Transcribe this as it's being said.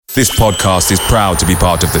This podcast is proud to be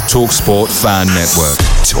part of the TalkSport Fan Network.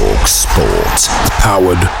 TalkSport.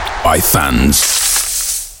 Powered by fans.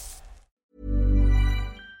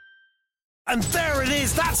 And there it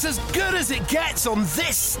is, that's as good as it gets on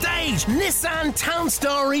this stage. Nissan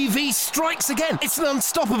Townstar EV strikes again. It's an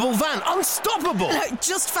unstoppable van, unstoppable.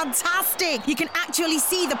 Just fantastic. You can actually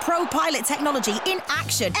see the ProPilot technology in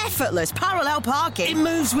action. Effortless parallel parking. It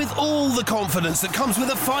moves with all the confidence that comes with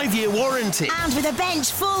a 5-year warranty. And with a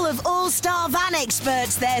bench full of all-star van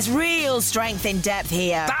experts, there's real strength in depth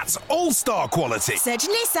here. That's all-star quality. Search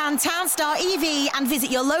Nissan Townstar EV and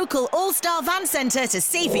visit your local all-star van centre to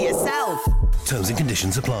see for yourself. Terms and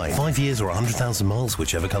conditions apply. 5 years or 100,000 miles,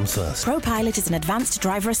 whichever comes first. ProPilot is an advanced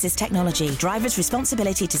driver assist technology. Driver's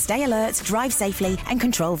responsibility to stay alert, drive safely, and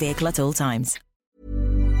control vehicle at all times.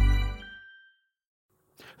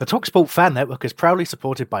 The TalkSport Fan Network is proudly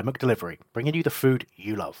supported by McDelivery, bringing you the food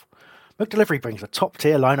you love. McDelivery brings a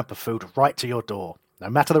top-tier lineup of food right to your door. No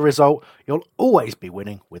matter the result, you'll always be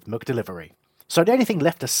winning with McDelivery. So the only thing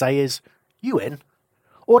left to say is, you in?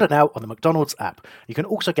 Order now on the McDonald's app. You can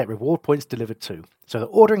also get reward points delivered too, so that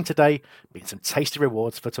ordering today means some tasty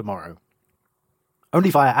rewards for tomorrow.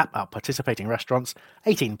 Only via app at participating restaurants,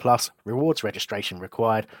 18 plus, rewards registration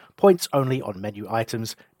required, points only on menu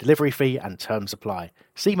items, delivery fee and terms apply.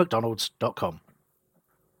 See mcdonalds.com.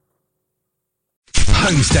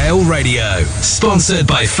 Homesdale Radio, sponsored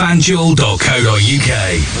by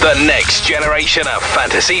FanDuel.co.uk. The next generation of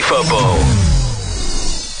fantasy football.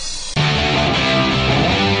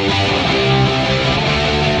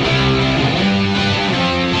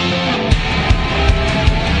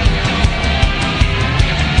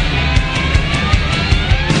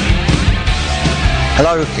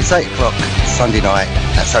 Hello, it's 8 o'clock, Sunday night.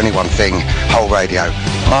 That's only one thing, Whole Radio.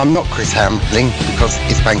 I'm not Chris Hambling because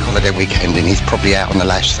it's bank holiday weekend and he's probably out on the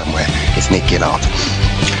lash somewhere. It's Nick Gillard.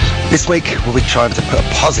 This week we'll be trying to put a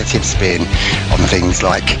positive spin on things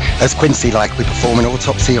like, as Quincy Likely perform an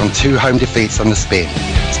autopsy on 2 home defeats on the spin,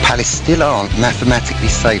 as Palace still aren't mathematically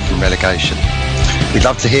safe from relegation. We'd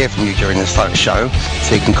love to hear from you during this show,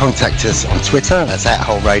 so you can contact us on Twitter, that's at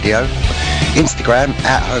Whole Radio, Instagram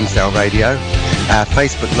at Homesdale Radio, our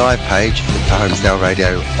Facebook Live page for Homesdale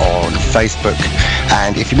Radio on Facebook,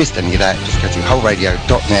 and if you missed any of that, just go to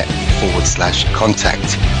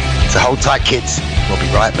wholeradio.net/contact. So hold tight, kids. We'll be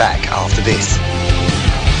right back after this.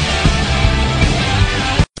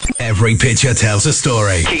 Every picture tells a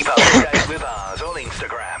story. Keep up to date with us on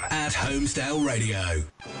Instagram at Homesdale Radio.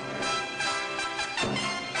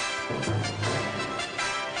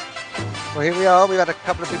 Well, here we are. We've had a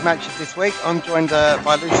couple of big matches this week. I'm joined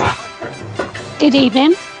by Lucy. Good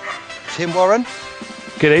evening. Tim Warren.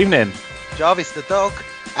 Good evening. Jarvis the dog.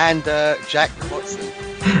 And Jack Watson.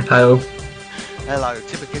 Hello. Hello.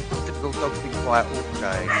 Typical dog's been quiet all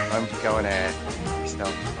day. Time to go on air.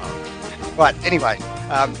 Right, anyway.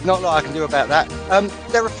 Not a lot I can do about that.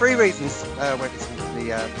 There are 3 reasons where this is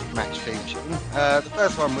the match featuring. The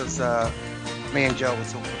first one was me and Joel were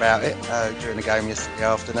talking about it during the game yesterday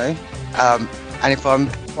afternoon. And if I'm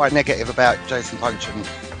quite negative about Jason Puncheon,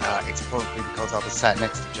 it's probably because I was sat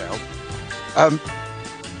next to Joel.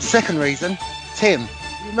 Second reason, Tim,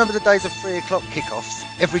 you remember the days of 3 o'clock kickoffs?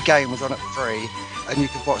 Every game was on at 3 and you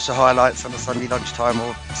could watch the highlights on a Sunday lunchtime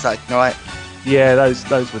or Saturday night. Yeah,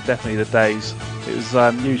 those were definitely the days. It was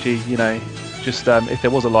usually, just if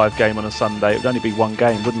there was a live game on a Sunday, it would only be one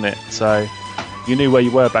game, wouldn't it? So you knew where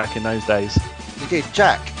you were back in those days. You did.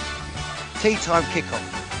 Jack, tea time kickoff.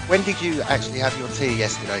 When did you actually have your tea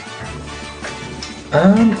yesterday? I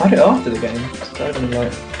had it after the game. So I don't know,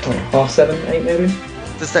 like 7:30, 8 maybe.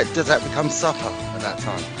 Does that become supper at that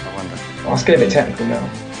time? I wonder. Oh, it's getting a bit technical now.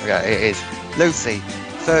 Yeah, it is. Lucy,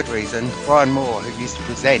 third reason, Brian Moore, who used to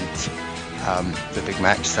present the big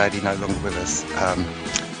match, sadly no longer with us,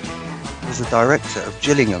 was the director of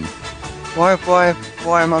Gillingham. Why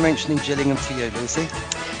am I mentioning Gillingham to you, Lucy?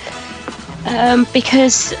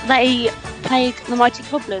 Because they played the Mighty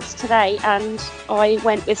Cobblers today and I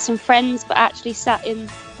went with some friends but actually sat in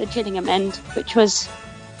the Gillingham end, which was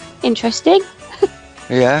interesting.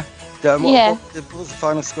 Yeah? Yeah. What was the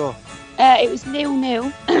final score? It was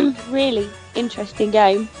 0-0. Really interesting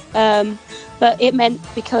game. But it meant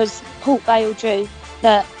because Port Vale drew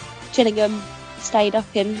that Gillingham stayed up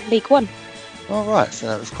in League One. All right, so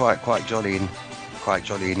that was quite jolly in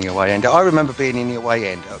the away end. I remember being in the away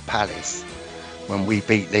end at Palace when we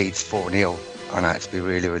beat Leeds 4-0. I know it's been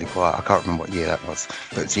really, really quiet. I can't remember what year that was,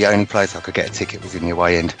 but it's the only place I could get a ticket was in the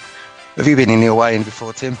away end. Have you been in the away end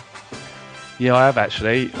before, Tim? Yeah, I have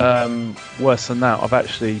actually. Worse than that, I've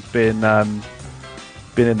actually been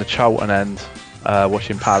in the Charlton end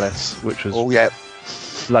watching Palace, which was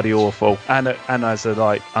bloody awful. And as a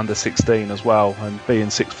like under 16 as well, and being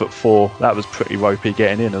 6'4", that was pretty ropey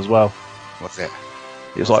getting in as well. What's it?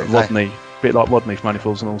 It was like Rodney, a bit like Rodney from Only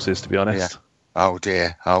Fools and Horses, to be honest. Yeah. Oh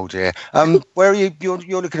dear. Where are you? You're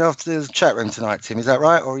looking after the chat room tonight, Tim. Is that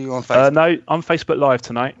right, or are you on Facebook? No, I'm Facebook Live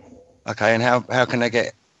tonight. Okay, and how can they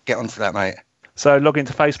get onto that, mate? So log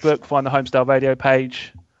into Facebook, find the Homestyle Radio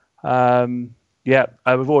page. We've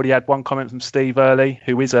already had one comment from Steve early,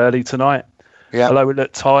 who is early tonight. Yeah. Although we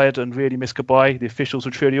look tired and really miss goodbye, the officials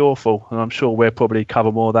were truly awful, and I'm sure we'll probably cover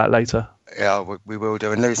more of that later. Yeah, we will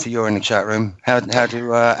do. And Lucy, you're in the chat room. How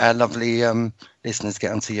do our lovely listeners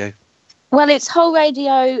get onto you? Well, it's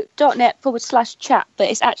wholeradio.net/chat, but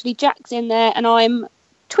it's actually Jack's in there, and I'm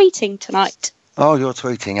tweeting tonight. Oh, you're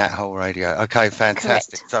tweeting at Whole Radio. Okay,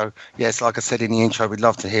 fantastic. Correct. So, yes, like I said in the intro, we'd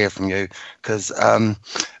love to hear from you because I've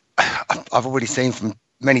already seen from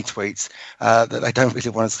many tweets that they don't really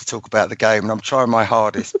want us to talk about the game, and I'm trying my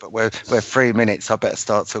hardest, but we're 3 minutes. I better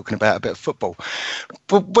start talking about a bit of football.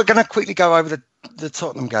 But we're going to quickly go over the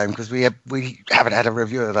Tottenham game because we haven't had a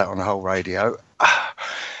review of that on the Whole Radio.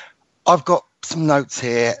 I've got some notes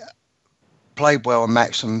here. Played well and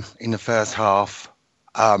matched them in the first half.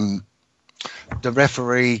 The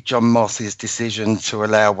referee, John Moss's decision to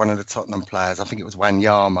allow one of the Tottenham players, I think it was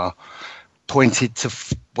Wanyama, pointed to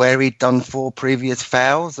where he'd done 4 previous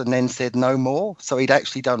fouls and then said no more. So he'd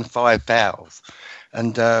actually done 5 fouls.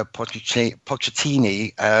 And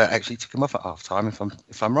Pochettino actually took him off at half-time, if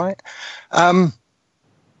I'm right.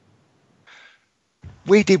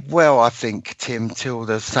 We did well, I think, Tim, till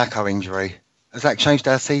the Sakho injury. Has that changed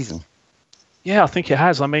our season? Yeah, I think it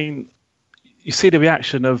has. I mean, you see the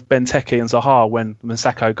reaction of Benteke and Zaha when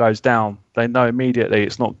Sakho goes down. They know immediately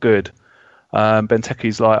it's not good.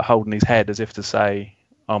 Benteke's like holding his head as if to say,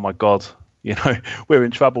 oh my God, we're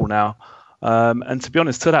in trouble now. And to be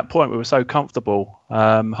honest, to that point, we were so comfortable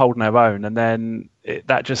holding our own. And then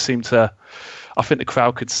that just seemed to, I think the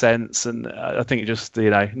crowd could sense. And I think it just,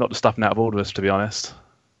 not the stuffing out of all of us, to be honest.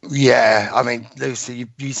 Yeah, I mean, Lucy,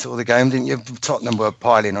 you saw the game, didn't you? Tottenham were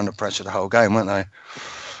piling under pressure the whole game, weren't they?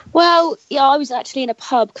 Well, yeah, I was actually in a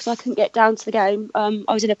pub because I couldn't get down to the game. I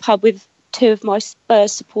was in a pub with 2 of my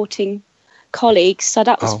Spurs supporting colleagues, so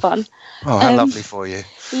that was fun. Oh, how lovely for you.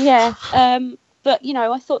 Yeah, but,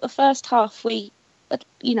 I thought the first half the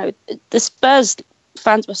Spurs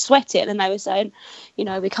fans were sweating and they were saying,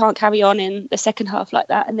 we can't carry on in the second half like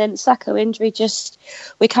that. And then the Sakho injury,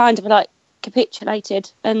 we kind of like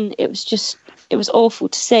capitulated, and it was awful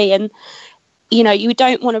to see. And you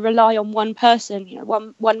don't want to rely on one person.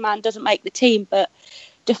 One man doesn't make the team, but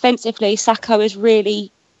defensively Sakho has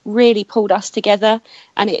really pulled us together,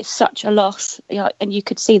 and it's such a loss, and you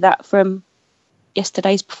could see that from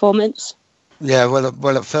yesterday's performance. Yeah, well,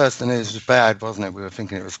 at first the news was bad, wasn't it? We were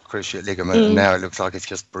thinking it was cruciate ligament, and now it looks like it's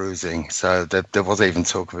just bruising. So there was even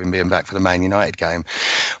talk of him being back for the Man United game,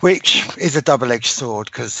 which is a double-edged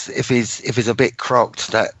sword because if he's a bit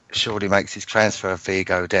crocked, that surely makes his transfer fee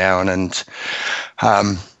go down, and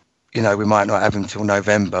we might not have him till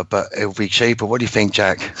November, but it'll be cheaper. What do you think,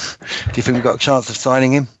 Jack? Do you think we've got a chance of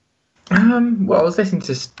signing him? Well, I was listening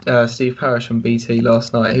to Steve Parish on BT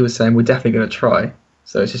last night. He was saying we're definitely going to try.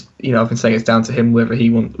 So it's just, I've been saying it's down to him where he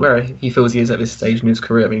feels he is at this stage in his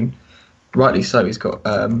career. I mean, rightly so, he's got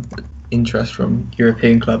interest from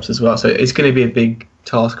European clubs as well. So it's going to be a big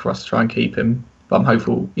task for us to try and keep him. But I'm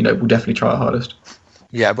hopeful, we'll definitely try our hardest.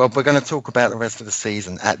 Yeah, well, we're going to talk about the rest of the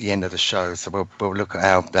season at the end of the show. So we'll look at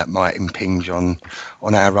how that might impinge on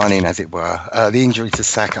our running, as it were. The injury to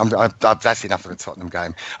Sakho, that's enough of the Tottenham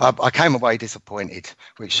game. I came away disappointed,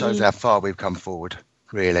 which shows how far we've come forward,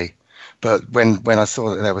 really. But when I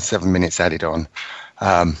saw that there were 7 minutes added on,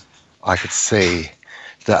 I could see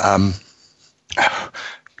that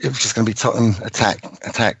it was just going to be Tottenham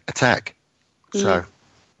attack. So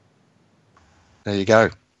there you go.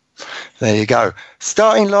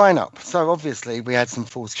 Starting lineup. So obviously we had some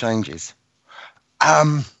false changes.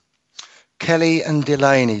 Kelly and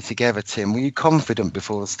Delaney together, Tim. Were you confident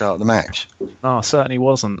before the start of the match? No, I certainly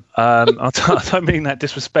wasn't. I don't mean that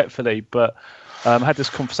disrespectfully, but I had this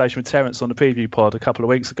conversation with Terence on the preview pod a couple of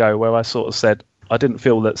weeks ago where I sort of said I didn't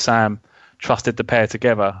feel that Sam trusted the pair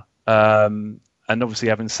together. And obviously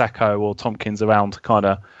having Sakho or Tompkins around kind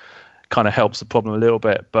of helps the problem a little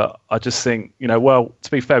bit. But I just think, to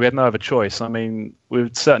be fair, we had no other choice. I mean, we're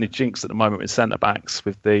certainly jinxed at the moment with centre-backs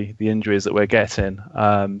with the injuries that we're getting.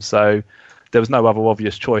 So there was no other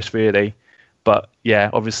obvious choice, really. But, yeah,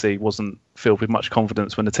 obviously wasn't filled with much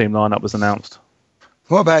confidence when the team lineup was announced.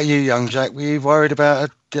 What about you, young Jack? Were you worried about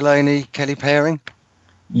a Delaney-Kelly pairing?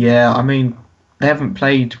 Yeah, I mean, they haven't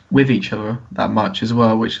played with each other that much as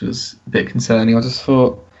well, which was a bit concerning. I just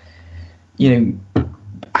thought,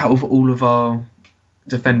 out of all of our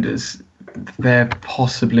defenders, they're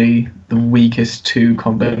possibly the weakest two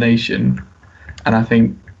combination, and I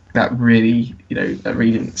think that really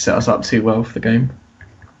didn't set us up too well for the game.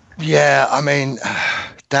 Yeah, I mean,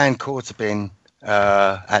 Dan Courtabin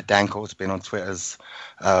at Dan Courtabin on Twitter's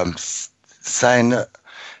saying that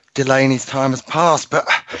Delaney's time has passed, but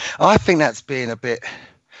I think that's being a bit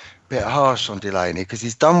harsh on Delaney, because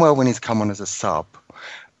he's done well when he's come on as a sub.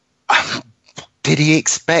 Did he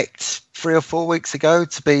expect 3 or 4 weeks ago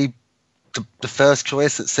to be the first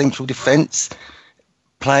choice at central defence,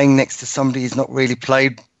 playing next to somebody he's not really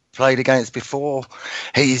played against before?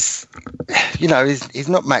 He's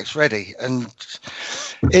not match ready, and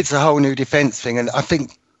it's a whole new defence thing. And I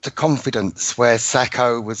think the confidence where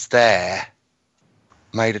Sacco was there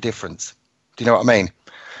made a difference. Do you know what I mean?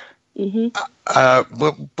 Mm-hmm.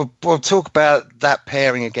 We'll talk about that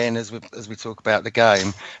pairing again as we talk about the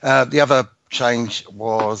game. The other change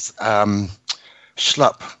was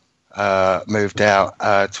Schlupp moved out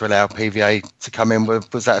to allow PVA to come in.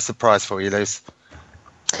 Was that a surprise for you, Luce?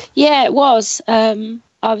 Yeah, it was. I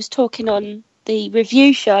was talking on the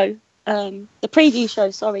review show, the preview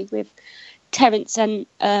show, sorry, with Terence and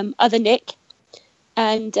other Nick,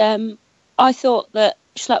 and I thought that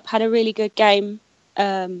Schlupp had a really good game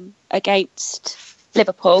against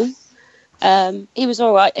Liverpool. He was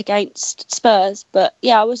all right against Spurs, but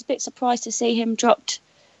yeah, I was a bit surprised to see him dropped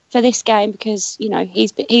for this game, because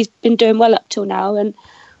he's been doing well up till now, and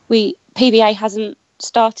PVA hasn't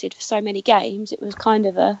started for so many games. It was kind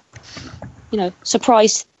of a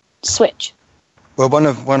surprise switch. Well, one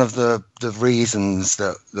of the reasons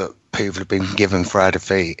that people have been given for our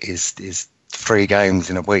defeat is 3 games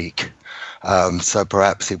in a week. So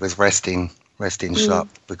perhaps he was resting Schlupp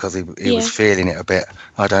because he was feeling it a bit.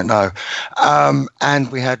 I don't know.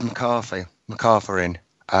 And we had McArthur in,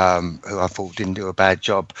 who I thought didn't do a bad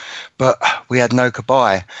job. But we had No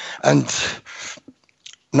Cabaye. And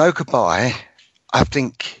No Cabaye, I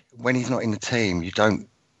think when he's not in the team, you don't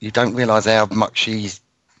realise how much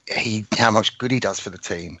how much good he does for the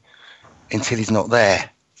team until he's not there.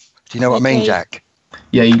 Do you know what I mean, Jack?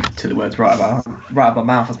 Yeah, you took the words right out of my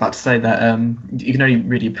mouth. I was about to say that you can only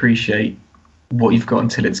really appreciate what you've got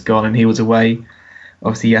until it's gone. And he was away,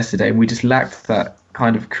 obviously, yesterday, and we just lacked that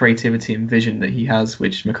kind of creativity and vision that he has,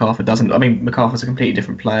 which McArthur doesn't. I mean, McArthur's a completely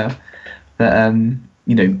different player. But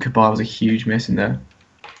Cabaye was a huge miss in there.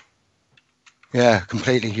 Yeah,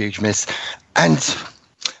 completely huge miss. And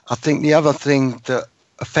I think the other thing that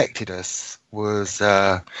affected us was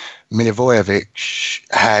Milivojevic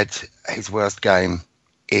had his worst game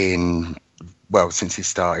since he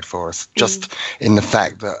started for us. Just in the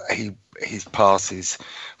fact that his passes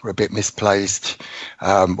were a bit misplaced.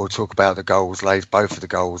 We'll talk about the goals later. Both of the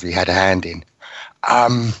goals he had a hand in.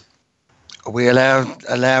 Are we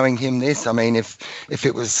allowing him this? I mean, if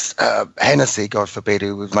it was Hennessy, God forbid,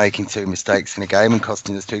 who was making 2 mistakes in a game and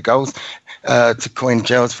costing us 2 goals, to coin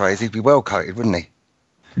Gerald's phrase, he'd be well coated, wouldn't he?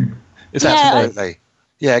 It's absolutely.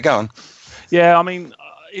 Yeah, go on. Yeah, I mean,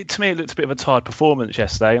 to me, it looked a bit of a tired performance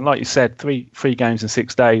yesterday. And like you said, three games in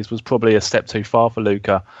 6 days was probably a step too far for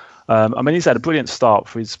Luca. I mean, he's had a brilliant start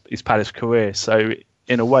for his Palace career. So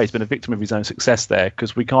in a way, he's been a victim of his own success there,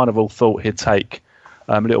 because we kind of all thought he'd take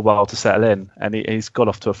a little while to settle in, and he's got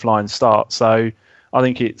off to a flying start. So I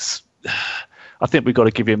think we've got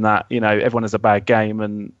to give him that. Everyone has a bad game,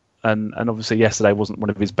 and obviously yesterday wasn't one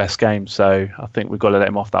of his best games. So I think we've got to let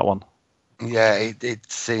him off that one. Yeah,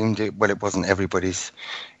 it seemed it wasn't everybody's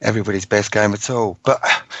best game at all, but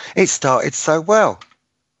it started so well,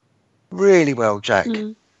 really well, Jack.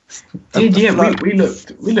 We looked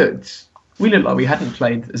like we hadn't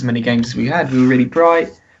played as many games as we had. We were really bright.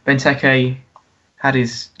 Benteke had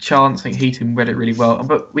his chance. I think Heaton read it really well,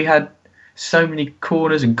 but we had so many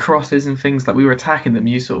corners and crosses and things that we were attacking them.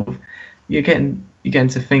 You're getting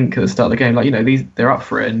to think at the start of the game, like, they're up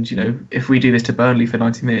for it, and if we do this to Burnley for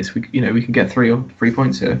 90 minutes, we can get 3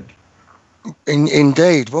 points here.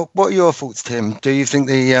 Indeed. What are your thoughts, Tim? Do you think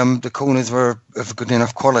the corners were of good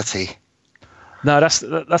enough quality? No, that's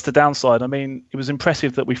the downside. I mean, it was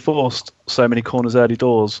impressive that we forced so many corners early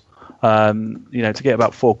doors. To get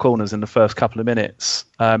about 4 corners in the first couple of minutes,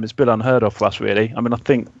 it's a bit unheard of for us, really. I mean, I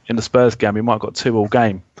think in the Spurs game we might have got 2 all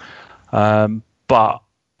game, but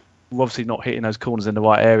we're obviously not hitting those corners in the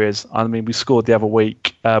right areas. I mean, we scored the other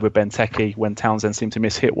week with Benteke when Townsend seemed to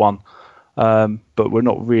hit one, but we're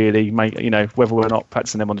not really whether we're not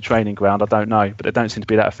practicing them on the training ground, I don't know, but they don't seem to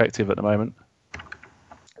be that effective at the moment.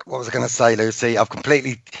 What was I going to say, Lucy? I've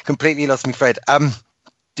completely lost my thread.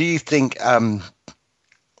 Do you think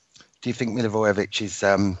Milivojevic's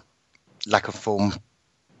lack of form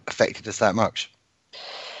affected us that much?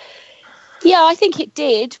 Yeah, I think it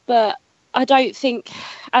did, but I don't think,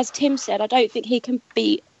 as Tim said, I don't think he can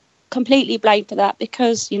be completely blamed for that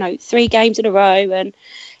because, 3 games in a row and,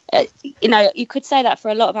 you could say that for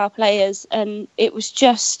a lot of our players and it was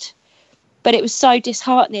so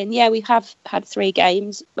disheartening. Yeah, we have had 3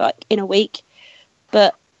 games in a week,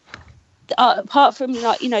 but apart from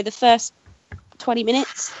the first 20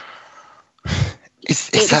 minutes,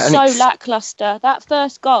 it was so lackluster. That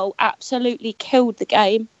first goal absolutely killed the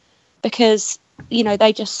game because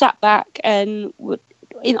they just sat back and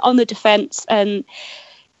on the defence, and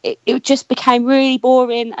it just became really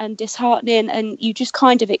boring and disheartening, and you just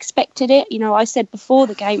kind of expected it. I said before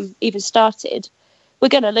the game even started, we're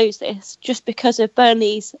going to lose this just because of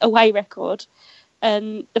Burnley's away record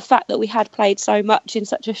and the fact that we had played so much in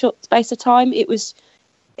such a short space of time. It was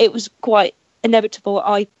quite inevitable,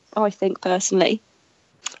 I think, personally.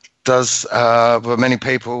 Were many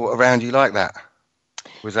people around you like that?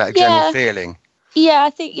 Was that a general feeling? Yeah,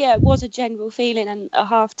 I think, it was a general feeling. And at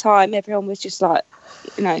half time, everyone was just like,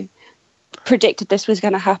 predicted this was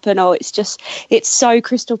going to happen. Or it's so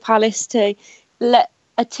Crystal Palace to let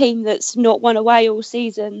a team that's not won away all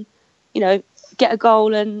season, get a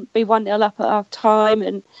goal and be 1-0 up at half time.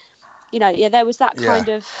 And, there was that kind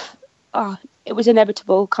of, it was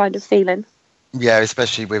inevitable kind of feeling. Yeah,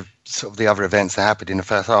 especially with sort of the other events that happened in the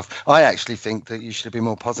first half. I actually think that you should be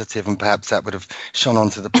more positive, and perhaps that would have shone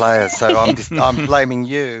onto the players. So I'm blaming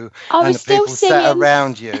you and the people sat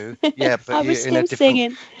around you. Yeah, but I was still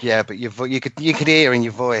singing. Yeah, but you could hear in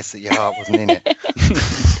your voice that your heart wasn't in it.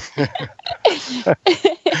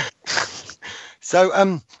 So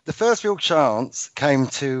the first real chance came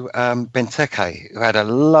to Benteke, who had a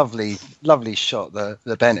lovely shot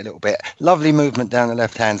that bent a little bit. Lovely movement down the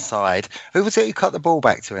left-hand side. Who was it who cut the ball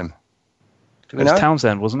back to him? Do we know? It was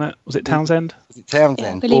Townsend, wasn't it? Was it Townsend? Was it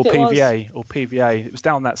Townsend? Yeah, or PVA? Or PVA. It was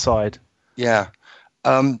down that side. Yeah.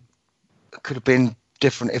 Could have been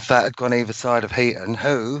different if that had gone either side of Heaton,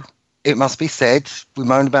 who, it must be said, we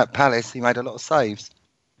moaned about Palace, he made a lot of saves.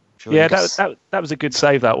 Yeah, that was a good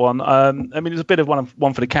save, that one. It was a bit of one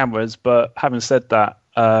for the cameras, but having said that,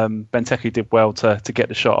 Benteke did well to get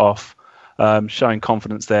the shot off, showing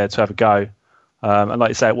confidence there to have a go. And like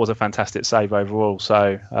you say, it was a fantastic save overall.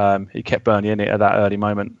 So he kept Burnley in it at that early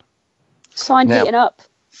moment. Sign Heaton up.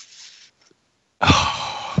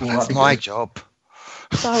 Oh, that's my job.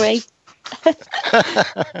 Sorry.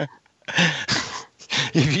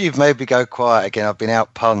 You've made me go quiet again. I've been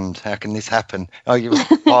out-punned. How can this happen? Oh, you'll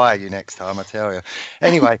fire you next time, I tell you.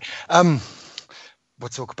 Anyway, we'll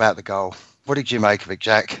talk about the goal. What did you make of it,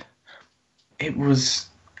 Jack? It was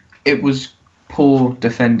poor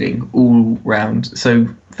defending all round. So,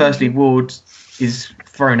 firstly, Ward is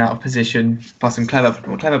thrown out of position by some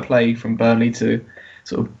clever play from Burnley to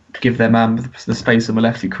sort of give their man the space on the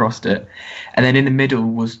left who crossed it. And then in the middle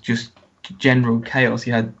was just general chaos.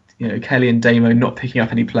 You had Kelly and Damo not picking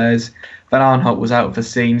up any players. Van Aanholt was out of the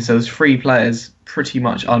scene, so there's 3 players pretty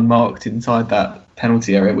much unmarked inside that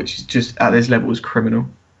penalty area, which is just at this level was criminal.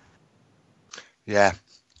 Yeah.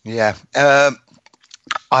 I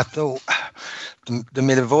thought the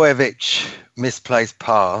Milivojevic misplaced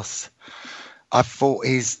pass. I thought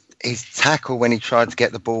his tackle when he tried to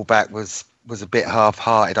get the ball back was a bit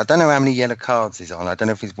half-hearted. I don't know how many yellow cards he's on. I don't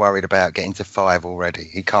know if he's worried about getting to 5 already.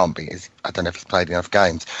 He can't be. I don't know if he's played enough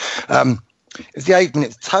games. It was the 8th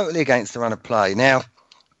minute, totally against the run of play. Now,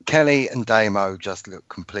 Kelly and Damo just looked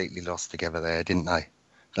completely lost together there, didn't they?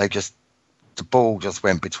 The ball just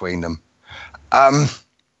went between them.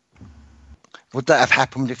 Would that have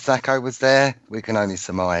happened if Sacco was there? We can only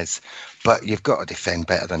surmise. But you've got to defend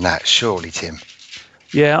better than that, surely, Tim.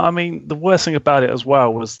 Yeah, the worst thing about it as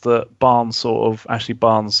well was that Barnes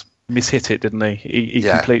mishit it, didn't he? He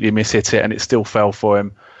completely mishit it, and it still fell for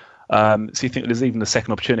him. So you think there's even a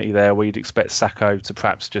second opportunity there where you'd expect Sacco to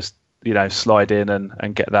perhaps just, slide in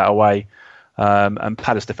and get that away. And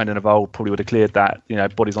Palace defending of old probably would have cleared that,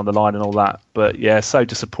 bodies on the line and all that. But yeah, so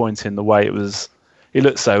disappointing the way it was. It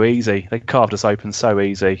looked so easy. They carved us open so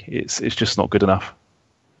easy. It's just not good enough.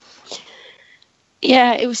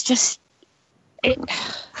 Yeah, it was just. It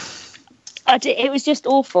was just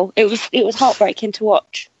awful. It was heartbreaking to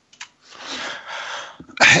watch.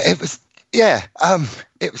 It was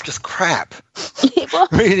just crap. It was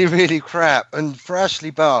really, really crap. And for Ashley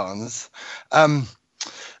Barnes, I'm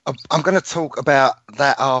going to talk about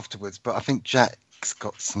that afterwards. But I think Jack's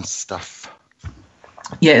got some stuff.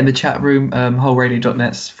 Yeah, in the chat room,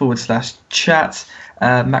 wholeradio.net/chat.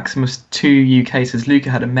 Maximus2 UK says Luca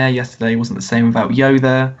had a mare yesterday, wasn't the same without Yo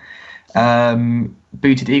there.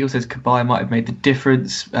 Booted Eagle says Kabay might have made the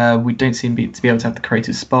difference. We don't seem to be able to have the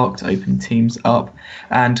creative spark to open teams up.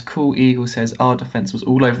 And Cool Eagle says our defence was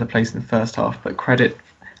all over the place in the first half, but credit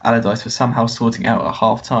Allardyce for somehow sorting out at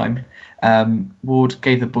half time. Ward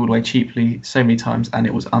gave the ball away cheaply so many times and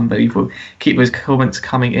it was unbelievable. Keep those comments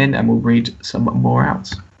coming in and we'll read some more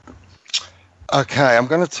out. Okay, I'm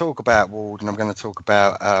going to talk about Ward and I'm going to talk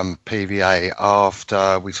about PVA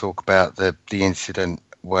after we talk about the incident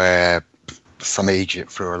where some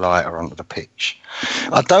Egypt threw a lighter onto the pitch.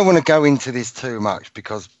 I don't want to go into this too much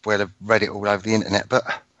because we'll have read it all over the internet, but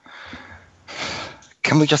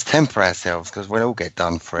can we just temper ourselves because we'll all get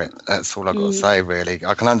done for it? That's all I've got to say, really.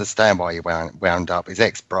 I can understand why you wound up. He's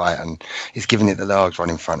ex-Brighton. He's giving it the large one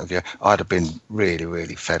in front of you. I'd have been really,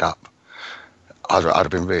 really fed up. I'd have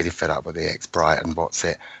been really fed up with the ex-Brighton, what's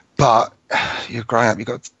it? But you're growing up. You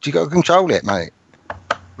got to control it, mate.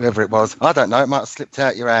 Whoever it was, I don't know. It might have slipped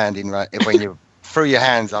out your hand when you threw your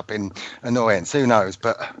hands up in annoyance. Who knows?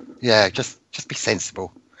 But yeah, just be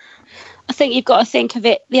sensible. I think you've got to think of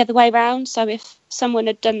it the other way around. So if someone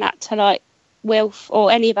had done that to like Wilf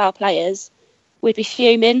or any of our players, we'd be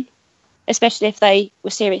fuming, especially if they were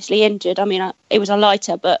seriously injured. I mean, it was a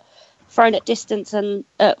lighter, but thrown at distance and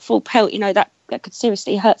at full pelt, that could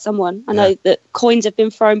seriously hurt someone. I know that coins have been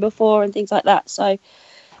thrown before and things like that. So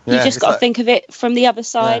you just got to think of it from the other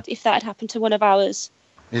side. If that had happened to one of ours,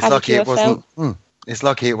 it's lucky it wasn't. It's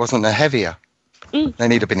lucky it wasn't a heavier. They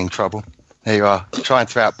need have been in trouble. There you are, trying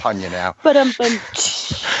to out-pun you now. But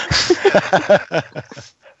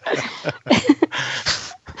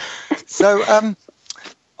So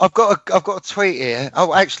I've got a tweet here.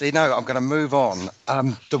 Oh, actually, no, I'm going to move on.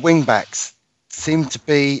 The wing-backs seem to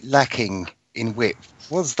be lacking in width.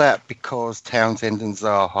 Was that because Townsend and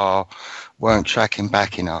Zaha weren't tracking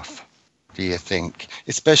back enough, do you think?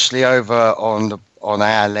 Especially over on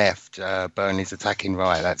our left, Burnley's attacking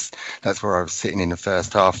right. That's where I was sitting in the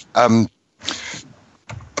first half.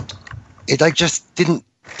 They just didn't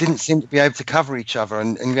seem to be able to cover each other,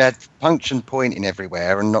 and you had Puncheon pointing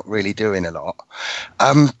everywhere and not really doing a lot.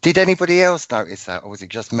 Did anybody else notice that, or was it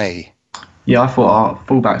just me? Yeah, I thought our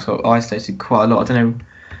fullbacks got isolated quite a lot. I don't know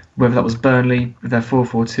whether that was Burnley with their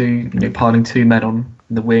 4-4-2, piling two men on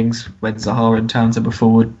the wings when Zaha and Townsend were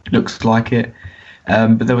forward. Looks like it.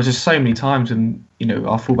 But there was just so many times when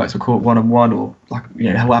our fullbacks were caught one-on-one, or what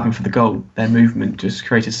happened for the goal. Their movement just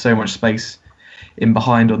created so much space in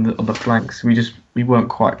behind on the flanks. We weren't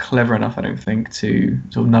quite clever enough, I don't think, to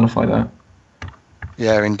sort of nullify that.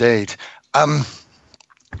 Yeah, indeed.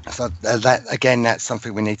 So that's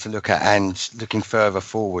something we need to look at. And looking further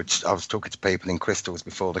forward, I was talking to people in Crystals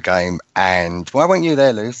before the game, and why weren't you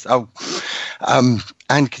there, Luce? And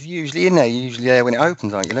because you're usually there when it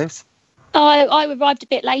opens, aren't you, Luce? I arrived a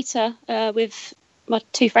bit later with my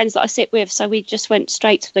two friends that I sit with, so we just went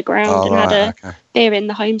straight to the ground and had a beer in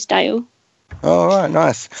the Homesdale. All right,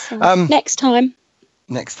 nice. So next time.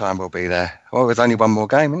 Next time we'll be there. Well, there's only one more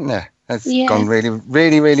game, isn't there? It's gone really,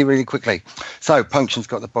 really, really, really quickly. So Puncheon's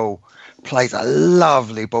got the ball, plays a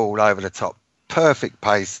lovely ball over the top, perfect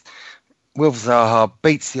pace. Wilf Zaha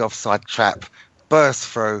beats the offside trap, bursts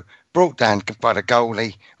through, brought down by the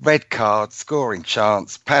goalie, red card, scoring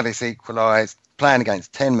chance, Palace equalised, playing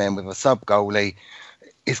against 10 men with a sub-goalie.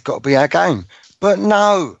 It's got to be our game. But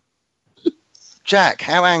no. Jack,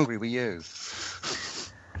 how angry were you?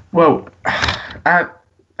 Well, at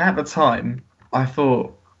the time, I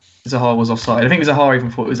thought Zaha was offside. I think Zaha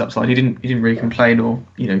even thought it was upside. He didn't really complain, or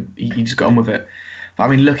he just got on with it. But I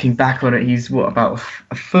mean, looking back on it, he's about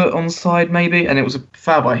a foot onside maybe, and it was a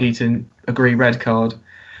foul by Heaton. Agree, red card.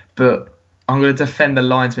 But I'm going to defend the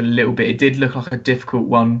linesman a little bit. It did look like a difficult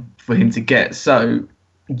one for him to get. So,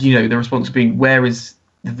 the response would be, where is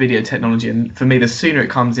the video technology? And for me, the sooner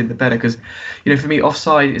it comes in, the better. Because, for me,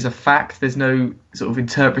 offside is a fact. There's no sort of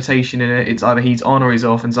interpretation in it. It's either he's on or he's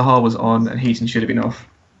off, and Zaha was on, and Heaton should have been off.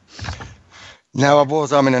 Now, I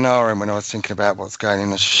was in an RM when I was thinking about what's going in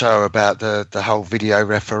the show about the whole video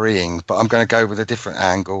refereeing, but I'm going to go with a different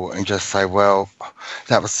angle and just say, well,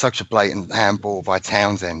 that was such a blatant handball by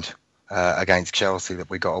Townsend against Chelsea that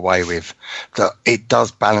we got away with, that it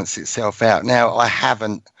does balance itself out. Now, I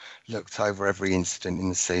haven't looked over every incident in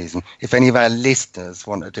the season. If any of our listeners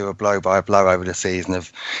want to do a blow-by-blow over the season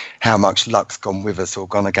of how much luck's gone with us or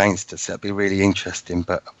gone against us, that'd be really interesting.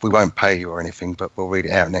 But we won't pay you or anything, but we'll read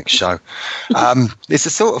it out next show. It's the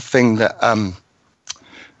sort of thing that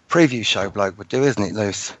preview show bloke would do, isn't it,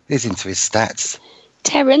 Luce? He's into his stats.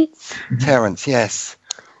 Terence, yes.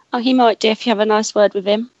 Oh, he might do if you have a nice word with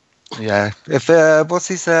him. Yeah. If what's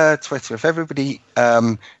his Twitter? If everybody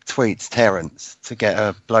tweets Terence to get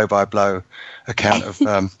a blow-by-blow account of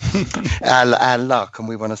our luck, and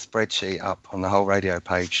we want a spreadsheet up on the whole radio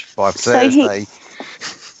page by Thursday.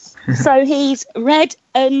 So he's Red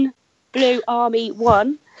and Blue Army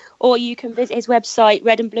 1, or you can visit his website,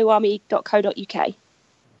 redandbluearmy.co.uk.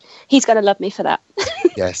 He's going to love me for that.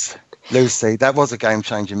 Yes. Lucy, that was a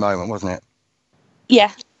game-changing moment, wasn't it?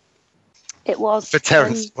 Yeah, it was. For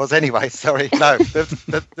Terence was anyway, sorry. No,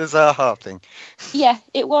 there's a half thing. Yeah,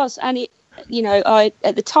 it was. And, I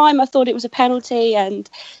at the time I thought it was a penalty, and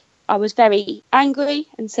I was very angry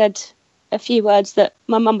and said a few words that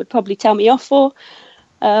my mum would probably tell me off for.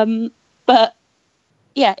 But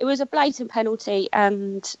yeah, it was a blatant penalty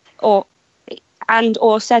or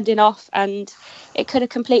sending off, and it could have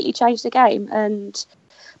completely changed the game.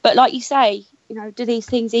 But like you say, do these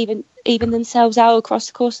things even themselves out across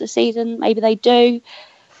the course of the season? Maybe they do,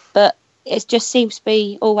 but it just seems to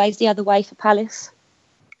be always the other way for Palace.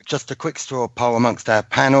 Just a quick straw poll amongst our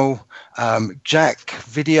panel. Jack,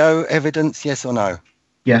 video evidence, yes or no?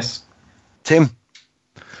 Yes. Tim?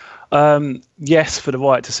 Yes, for the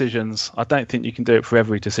right decisions. I don't think you can do it for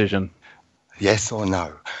every decision. Yes or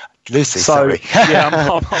no? Lucy, sorry. Yeah,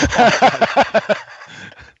 I'm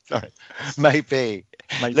sorry. Maybe.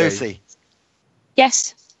 Lucy?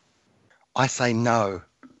 Yes. I say no,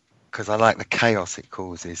 because I like the chaos it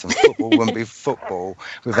causes, and football wouldn't be football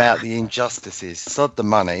without the injustices. Sod the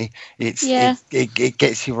money. It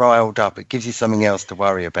gets you riled up. It gives you something else to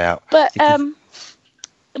worry about. But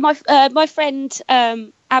my friend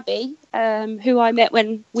Abby, who I met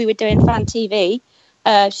when we were doing Fan TV,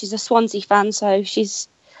 she's a Swansea fan, so she's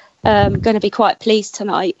going to be quite pleased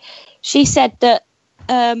tonight. She said that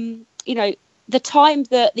the time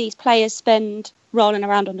that these players spend rolling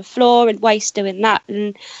around on the floor and waste doing that,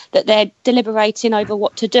 and that they're deliberating over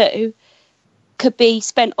what to do, could be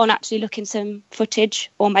spent on actually looking some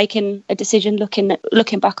footage or making a decision,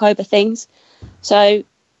 looking back over things. So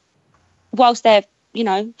whilst they're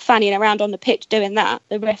fanning around on the pitch doing that,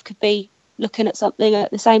 the ref could be looking at something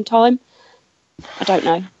at the same time. I don't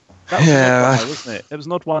know. That was an odd one, wasn't it? It was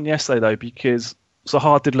an odd one yesterday though, because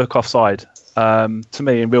Zaha did look offside. To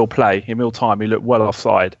me, in real play, in real time, he looked well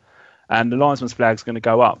offside, and the linesman's flag's going to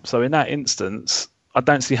go up. So in that instance, I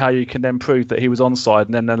don't see how you can then prove that he was onside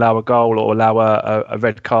and then allow a goal or allow a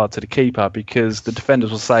red card to the keeper, because the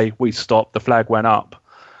defenders will say, we stopped, the flag went up.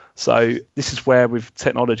 So this is where, with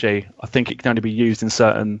technology, I think it can only be used in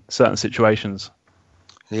certain situations.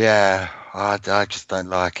 Yeah, I just don't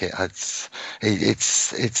like it.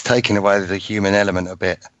 It's taking away the human element a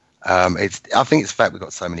bit. I think it's the fact we've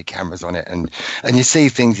got so many cameras on it, and you see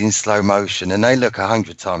things in slow motion, and they look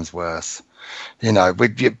 100 times worse.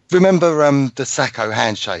 Remember the Sacco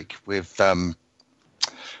handshake with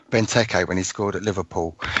Benteke when he scored at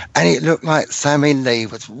Liverpool, and it looked like Sammy Lee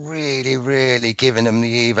was really, really giving him the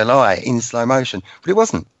evil eye in slow motion, but it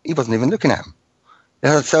wasn't. He wasn't even looking at him.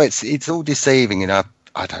 So it's all deceiving.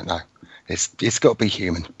 I don't know. It's got to be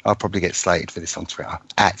human. I'll probably get slated for this on Twitter.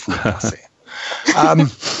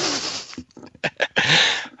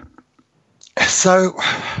 So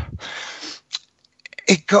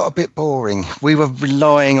it got a bit boring. We were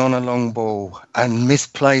relying on a long ball and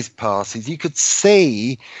misplaced passes. You could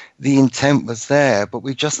see the intent was there, but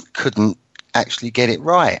we just couldn't actually get it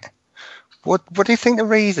right. What do you think the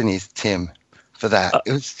reason is, Tim, for that?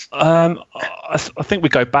 I think we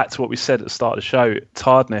go back to what we said at the start of the show,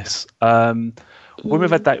 tiredness. When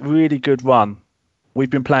we've had that really good run, we've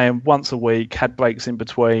been playing once a week, had breaks in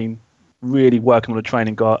between, really working on the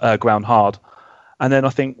training ground hard. And then I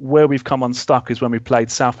think where we've come unstuck is when we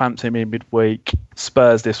played Southampton in midweek,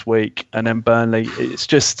 Spurs this week, and then Burnley. It's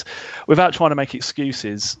just, without trying to make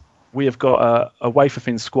excuses, we have got a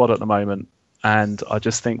wafer-thin squad at the moment. And I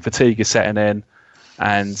just think fatigue is setting in.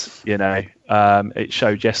 And, it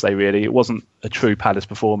showed yesterday, really. It wasn't a true Palace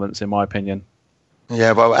performance, in my opinion.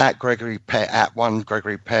 Yeah, well, at Gregory Peck,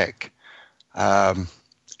 has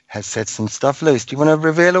said some stuff. Luce, do you want to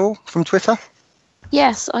reveal all from Twitter?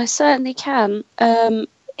 Yes, I certainly can.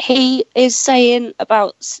 He is saying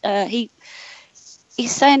about he's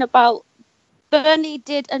saying about Burnley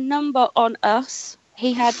did a number on us.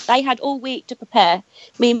 They had all week to prepare.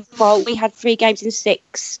 Meanwhile, we had 3 games in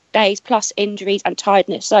 6 days plus injuries and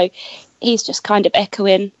tiredness. So he's just kind of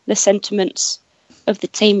echoing the sentiments of the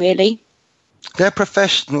team, really. They're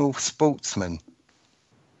professional sportsmen.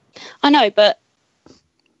 I know, but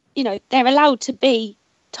they're allowed to be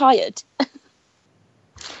tired.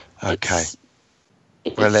 Okay.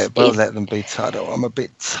 We'll let them be tired. Oh, I'm a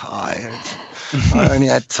bit tired. I only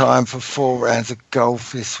had time for 4 rounds of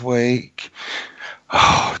golf this week.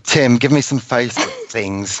 Oh, Tim, give me some Facebook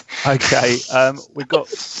things. Okay, we've got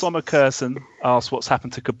Sommer Curson asked what's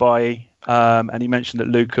happened to Cabaye, and he mentioned that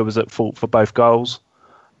Luca was at fault for both goals.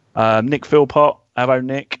 Nick Philpott, our own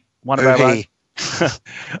Nick, one of our own.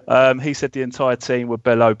 He said the entire team were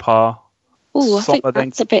below par. Oh, I think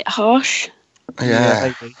that's a bit harsh.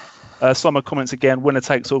 Yeah. Maybe. Sommer comments again, winner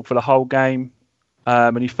takes all for the whole game.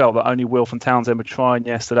 And he felt that only Wilf and Townsend were trying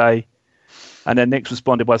yesterday. And then Nick's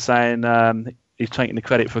responded by saying he's taking the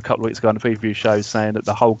credit for a couple of weeks ago on the preview show, saying that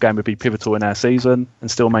the whole game would be pivotal in our season,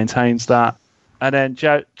 and still maintains that. And then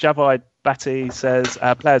Javide Batty says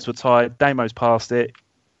our players were tired, Damo's passed it,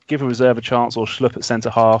 give a reserve a chance or Schlupp at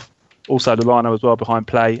centre half. Also, the liner was well behind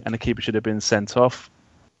play, and the keeper should have been sent off.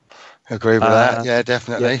 Agree with that, yeah,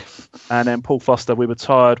 definitely. Yeah. And then Paul Foster, we were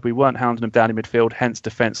tired, we weren't hounding them down in midfield, hence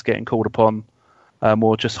defence getting called upon.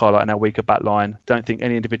 More just highlighting our weaker back line. Don't think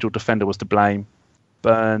any individual defender was to blame.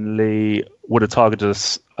 Burnley would have targeted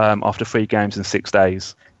us after 3 games in 6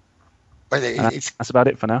 days. Well, that's about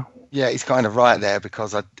it for now. Yeah, he's kind of right there,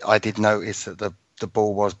 because I did notice that the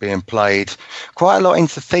ball was being played quite a lot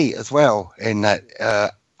into feet as well in that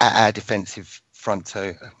at our defensive front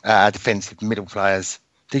two, our defensive middle players.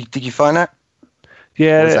 Did you find that?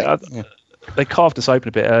 Yeah, they carved us open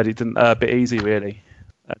a bit early, a bit easy really.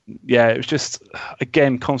 Yeah, it was just,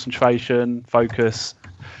 again, concentration, focus.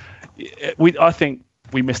 I think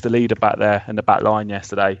we missed the leader back there in the back line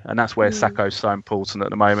yesterday, and that's where Sakho's so important at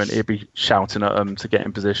the moment. He'd be shouting at them to get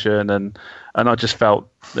in position, and I just felt,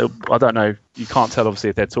 I don't know, you can't tell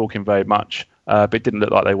obviously if they're talking very much, but it didn't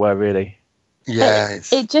look like they were really. Yeah,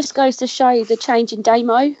 it just goes to show the change in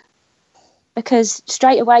Damo, because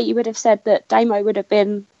straight away you would have said that Damo would have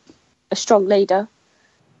been a strong leader,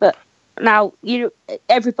 but now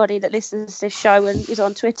everybody that listens to this show and is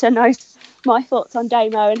on Twitter knows my thoughts on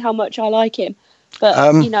Damo and how much I like him.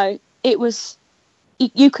 But it was,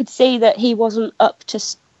 you could see that he wasn't up to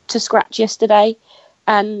scratch yesterday,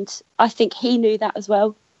 and I think he knew that as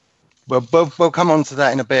well. Well, we'll come on to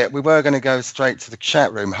that in a bit. We were going to go straight to the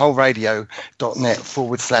chat room,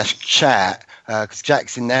 wholeradio.net/chat, because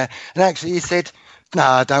Jack's in there, and actually he said,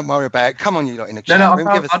 "Nah, don't worry about it. Come on, you lot in the chat room."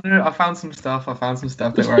 I found some stuff. Don't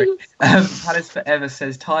worry. Palace Forever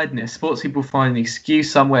says tiredness. Sports people find an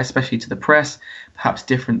excuse somewhere, especially to the press, perhaps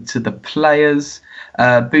different to the players.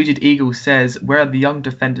 Booted Eagle says, "Where are the young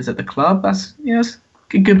defenders at the club?" That's a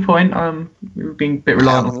good point. We've been a bit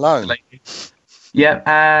reliant on loan. Yeah,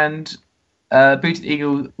 and Booted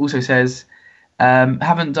Eagle also says,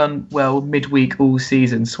 "Haven't done well midweek all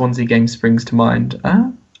season. Swansea game springs to mind."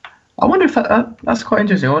 I wonder if that's quite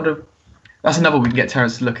interesting. I wonder if that's another we can get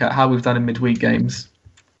Terence to look at, how we've done in midweek games,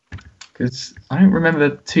 because I don't remember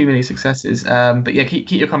too many successes. But yeah,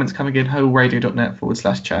 keep your comments coming in.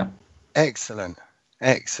 wholeradio.net/chat. Excellent.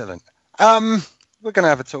 We're going to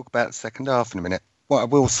have a talk about the second half in a minute. What I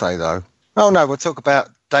will say though, we'll talk about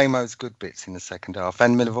Damo's good bits in the second half,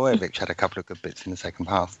 and Milivojevic had a couple of good bits in the second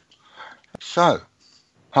half. So,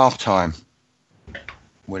 half time,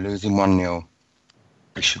 we're losing 1-0.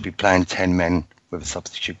 We should be playing 10 men with a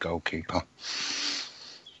substitute goalkeeper.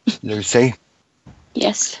 Lucy?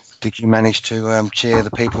 Yes. Did you manage to cheer the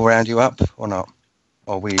people around you up or not?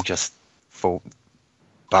 Or were you just thought,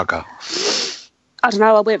 bugger? I don't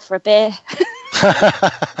know, I went for a beer.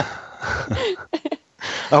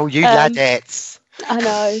 Oh, you ladettes. I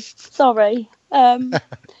know, sorry.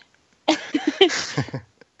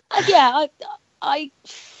 Yeah, I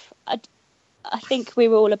think we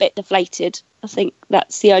were all a bit deflated. I think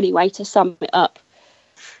that's the only way to sum it up.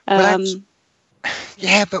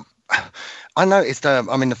 Yeah, but I noticed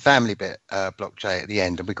I'm in the family bit, Block J at the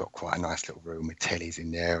end, and we got quite a nice little room with tellies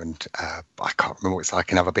in there, and I can't remember what it's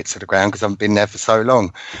like in other bits of the ground because I haven't been there for so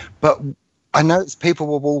long. But I noticed people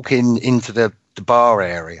were walking into the bar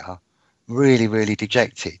area really, really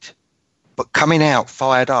dejected, but coming out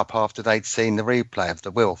fired up after they'd seen the replay of the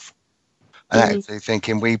Wilf, and actually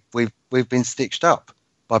thinking we've been stitched up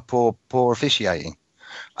by poor officiating,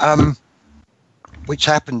 which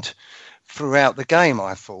happened throughout the game.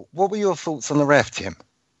 I thought. What were your thoughts on the ref, Tim,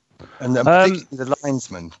 and particularly the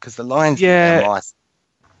linesman? Because the linesman, nice.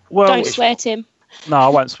 Well, don't swear, Tim. No, I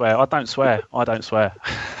won't swear. I don't swear.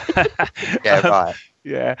 Yeah, right.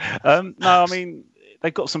 Yeah. No, I mean,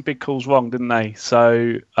 they got some big calls wrong, didn't they?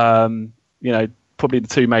 So, probably the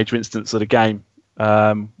 2 major incidents of the game.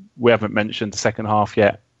 We haven't mentioned the second half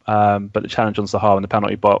yet, but the challenge on Zaha in the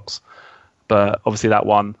penalty box. But obviously that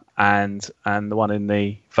one and the one in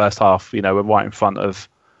the first half, we're right in front of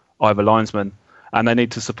either linesman, and they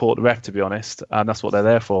need to support the ref, to be honest. And that's what they're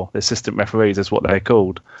there for. The assistant referees is what they're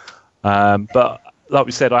called. But like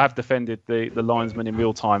we said, I have defended the linesman in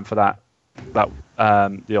real time for that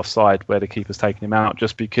the offside where the keeper's taking him out,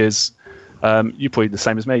 just because you probably the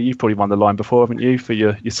same as me. You've probably won the line before, haven't you, for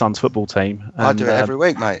your son's football team? And, I do it every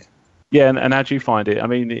week, mate. Yeah, and how do you find it? I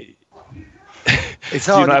mean, it's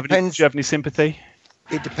hard. Do you have any sympathy?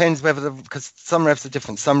 It depends because some refs are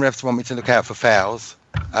different. Some refs want me to look out for fouls,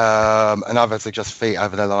 and others are just feet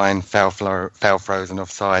over the line, foul throws and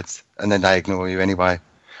offsides, and then they ignore you anyway.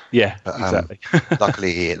 Yeah, but, exactly.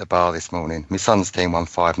 Luckily, he hit the bar this morning. My son's team won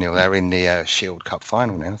 5-0. They're in the Shield Cup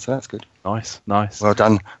final now, so that's good. Nice. Well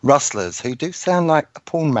done. Rustlers, who do sound like a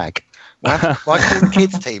porn mag. Why call the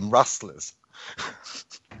kids' team Rustlers?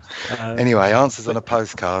 Anyway, answers on a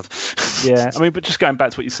postcard. Yeah, I mean, but just going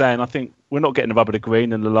back to what you're saying, I think we're not getting the rub of the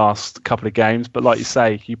green in the last couple of games. But like you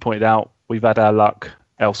say, you pointed out, we've had our luck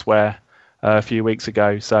elsewhere a few weeks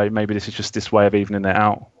ago. So maybe this is just this way of evening it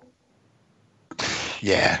out.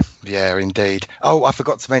 Yeah, indeed. Oh, I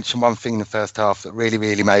forgot to mention one thing in the first half that really,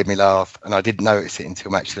 really made me laugh, and I didn't notice it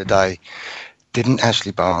until match of the day. Didn't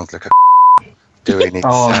Ashley Barnes look doing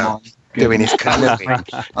his canoeing,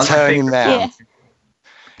 turning round?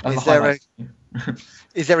 Yeah.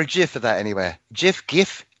 Is there a GIF of that anywhere? GIF?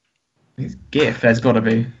 It's GIF. There's got to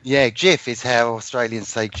be. Yeah, GIF is how Australians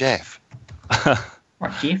say Jeff.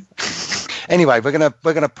 What GIF? Anyway, we're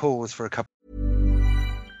gonna pause for a couple.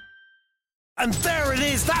 And there it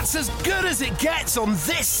is, that's as good as it gets on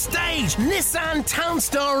this stage. Nissan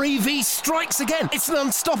Townstar EV strikes again. It's an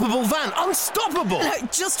unstoppable van, unstoppable.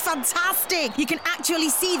 Look, just fantastic. You can actually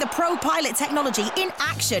see the ProPilot technology in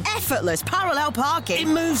action. Effortless parallel parking.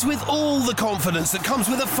 It moves with all the confidence that comes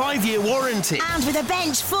with a 5-year warranty. And with a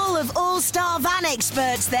bench full of all-star van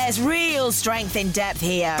experts, there's real strength in depth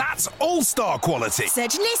here. That's all-star quality.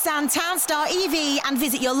 Search Nissan Townstar EV and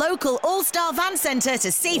visit your local all-star van centre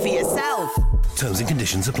to see for yourself. Terms and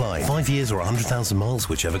conditions apply. 5 years or 100,000 miles,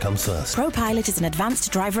 whichever comes first. ProPilot is an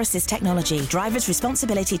advanced driver assist technology. Driver's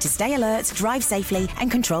responsibility to stay alert, drive safely,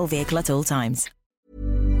 and control vehicle at all times.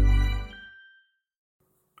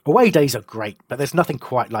 Away days are great, but there's nothing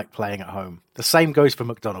quite like playing at home. The same goes for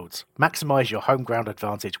McDonald's. Maximise your home ground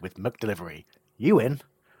advantage with McDelivery. You in?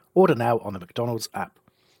 Order now on the McDonald's app.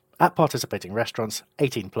 At participating restaurants,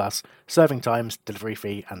 18 plus, serving times, delivery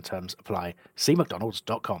fee and terms apply. See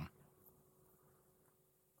mcdonalds.com.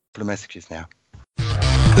 The messages now.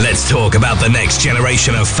 Let's talk about the next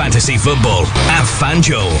generation of fantasy football. At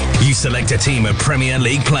FanDuel, you select a team of Premier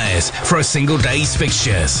League players for a single day's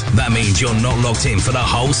fixtures. That means you're not locked in for the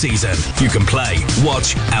whole season. You can play,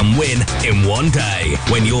 watch, and win in one day.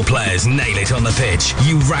 When your players nail it on the pitch,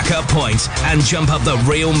 you rack up points and jump up the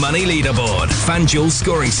real money leaderboard. FanDuel's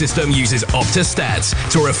scoring system uses Opta stats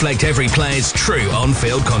to reflect every player's true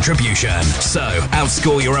on-field contribution. So,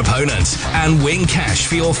 outscore your opponents and win cash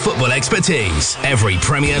for your football expertise. Every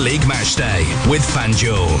Premier League match day with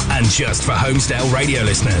FanDuel. And just for Homestyle radio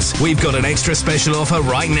listeners, we've got an extra special offer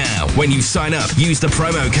right now. When you sign up, use the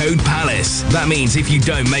promo code PALACE. That means if you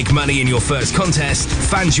don't make money in your first contest,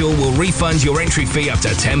 FanDuel will refund your entry fee up to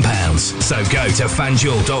 £10. So go to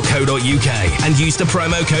fanduel.co.uk and use the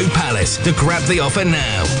promo code PALACE to grab the offer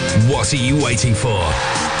now. What are you waiting for?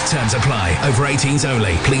 Terms apply. Over 18s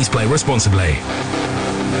only. Please play responsibly.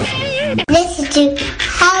 Listen to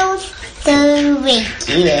House the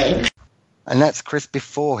Radio. And that's Chris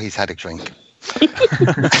before he's had a drink.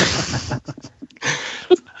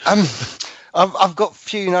 I've got a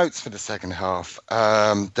few notes for the second half.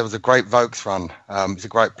 There was a great Vokes run. He's a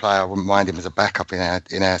great player. I wouldn't mind him as a backup in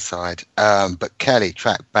our side. But Kelly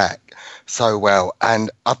tracked back so well.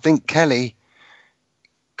 And I think Kelly,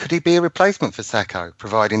 could he be a replacement for Sacco,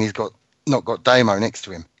 providing he's not got Damo next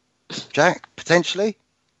to him? Jack, potentially?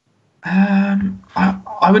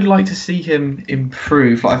 I would like to see him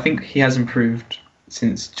improve. I think he has improved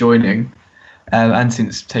since joining and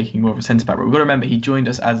since taking more of a centre-back. But we've got to remember he joined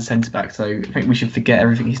us as a centre-back, so I think we should forget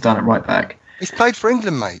everything he's done at right-back. He's played for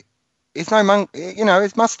England, mate. He's no monk,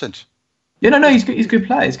 it's mustard. Yeah, no, he's a good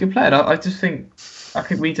player. He's a good player. I think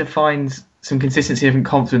we need to find some consistency and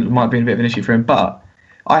confidence might be a bit of an issue for him. But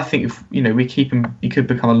I think if we keep him, he could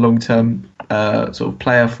become a long-term sort of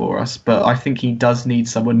player for us. But I think he does need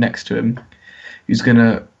someone next to him who's going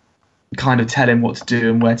to kind of tell him what to do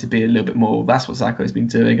and where to be a little bit more. That's what Sacco's been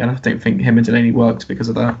doing, and I don't think him and Delaney worked because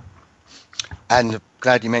of that. And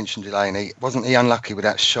glad you mentioned Delaney. Wasn't he unlucky with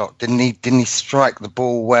that shot? Didn't he strike the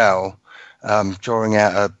ball well, drawing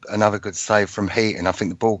out another good save from Heaton? I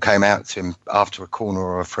think the ball came out to him after a corner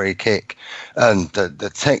or a free kick. And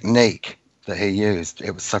the technique that he used,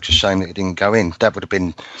 it was such a shame that it didn't go in. That would have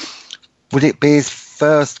been... Would it be his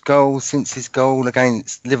first goal since his goal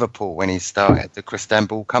against Liverpool when he started the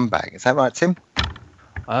Cristamble comeback. Is that right, Tim?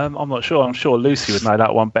 I'm not sure. I'm sure Lucy would know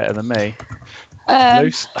that one better than me.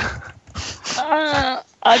 Lucy?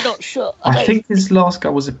 I'm not sure. I think his last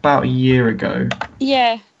goal was about a year ago.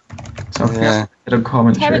 Yeah. So I think that's a bit of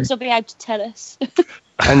commentary. Terence will be able to tell us.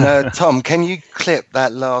 And Tom, can you clip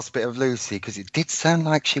that last bit of Lucy? Because it did sound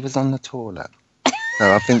like she was on the toilet.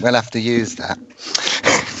 So I think we'll have to use that.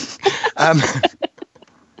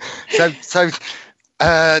 So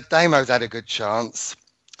Damo's had a good chance.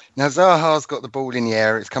 Now Zaha's got the ball in the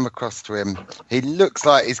air. It's come across to him. He looks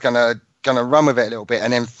like he's gonna run with it a little bit,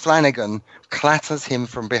 and then Flanagan clatters him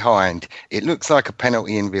from behind. It looks like a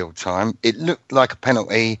penalty in real time. It looked like a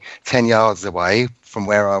penalty 10 yards away from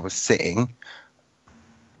where I was sitting.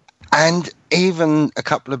 And even a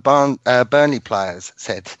couple of Burnley players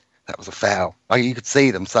said that was a foul. Like, you could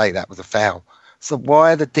see them say that was a foul. So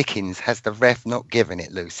why the dickens has the ref not given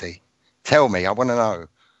it, Lucy? Tell me, I want to know.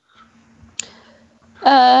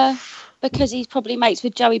 Because he's probably mates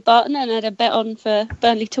with Joey Barton and had a bet on for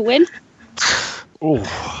Burnley to win. That's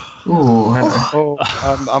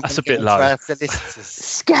a bit low.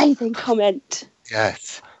 Scathing comment.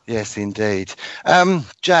 Yes, indeed.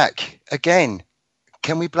 Jack, again,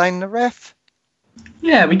 can we blame the ref?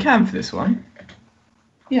 Yeah, we can for this one.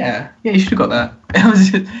 Yeah, you should have got that.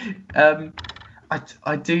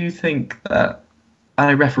 I do think that, I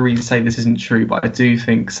know referees say this isn't true, but I do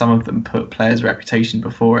think some of them put players' reputation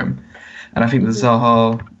before him. And I think that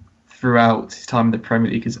Zaha, throughout his time in the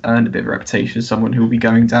Premier League, has earned a bit of a reputation as someone who will be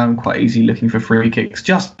going down quite easily looking for free kicks,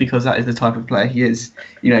 just because that is the type of player he is.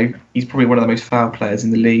 You know, he's probably one of the most foul players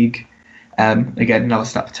in the league. Again, another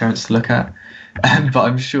stat for Terence to look at. But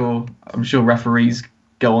I'm sure referees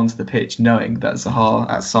go onto the pitch knowing that Zaha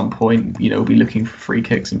at some point, will be looking for free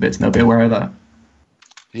kicks and bits, and they'll be aware of that.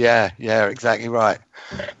 Yeah, exactly right.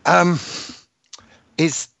 Zaha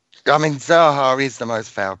is the most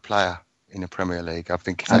fouled player in the Premier League. I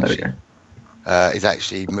think he's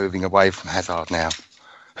actually moving away from Hazard now.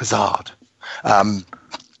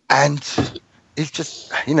 And he's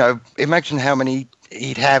just, imagine how many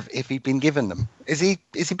he'd have if he'd been given them. Is he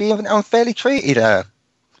being unfairly treated,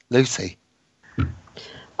 Lucy?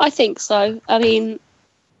 I think so. I mean,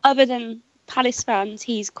 other than Palace fans,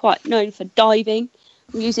 he's quite known for diving.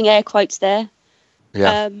 I'm using air quotes there.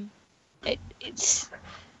 Yeah. I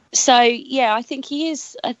think he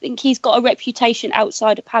is. I think he's got a reputation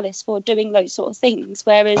outside of Palace for doing those sort of things,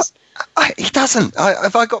 whereas he doesn't.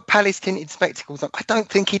 Have I got Palace tinted spectacles on? I don't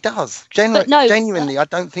think he does. Genuinely, I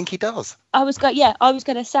don't think he does. I was going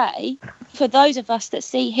to say, for those of us that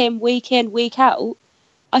see him week in, week out,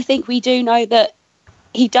 I think we do know that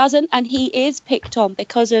he doesn't, and he is picked on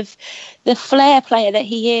because of the flair player that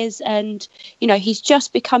he is, and he's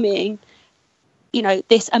just becoming,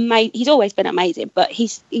 this amazing. He's always been amazing, but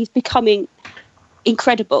he's becoming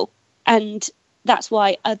incredible, and that's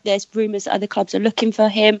why there's rumours that other clubs are looking for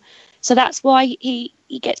him. So that's why he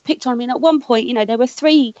gets picked on. I mean, at one point, there were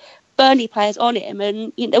 3 Burnley players on him,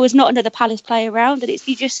 and there was not another Palace player around, and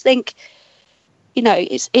you just think,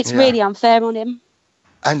 it's really unfair on him.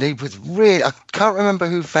 And he was really, I can't remember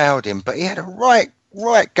who fouled him, but he had a right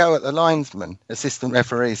go at the assistant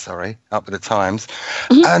referee, up at the Times,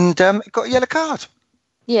 and got a yellow card.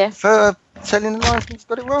 Yeah. For telling the linesman he's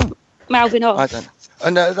got it wrong. Mouthing off.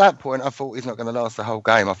 And at that point, I thought he's not going to last the whole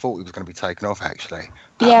game. I thought he was going to be taken off, actually.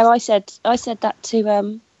 Yeah, I said that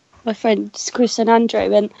to my friends Chris and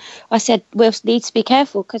Andrew, and I said we'll need to be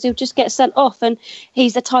careful because he'll just get sent off, and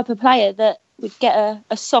he's the type of player that would get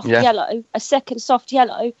a soft yellow, a second soft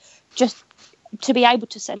yellow, just to be able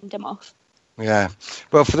to send him off. Yeah.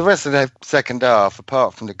 Well, for the rest of the second half,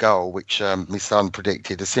 apart from the goal, which my son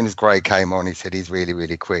predicted, as soon as Gray came on, he said he's really,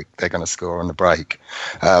 really quick. They're going to score on the break.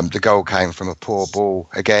 The goal came from a poor ball,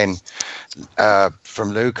 again,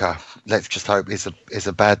 from Luca. Let's just hope it's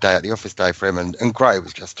a bad day at the office day for him. And Gray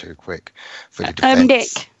was just too quick for the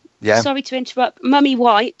defence. Nick, sorry to interrupt. Mummy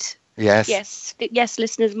White. Yes,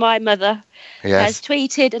 listeners, my mother has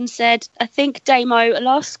tweeted and said, I think Damo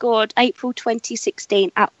last scored April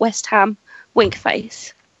 2016 at West Ham, wink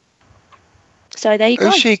face. So there you go.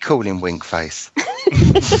 Who's she calling wink face?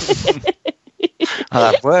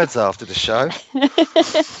 I'll have words after the show.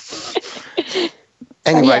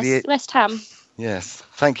 Anyway, West Ham. Yes,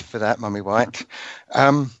 thank you for that, Mummy White.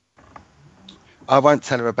 I won't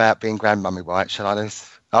tell her about being Grandmummy White, shall I, Liz?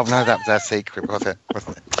 Oh no, that was our secret, wasn't it?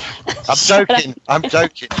 I'm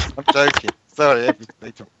joking. Sorry,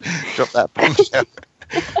 everybody, to drop that bombshell.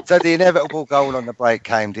 So the inevitable goal on the break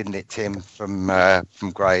came, didn't it, Tim, from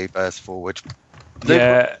Gray burst forward.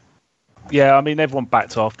 Yeah. Yeah, I mean, everyone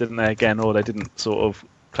backed off, didn't they, again, or they didn't sort of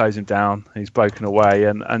close him down. He's broken away.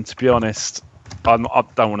 And to be honest, I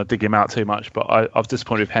don't want to dig him out too much, but I was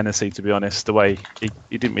disappointed with Hennessy, to be honest, the way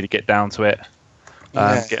he didn't really get down to it,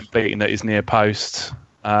 getting beaten at his near post.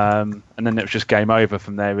 And then it was just game over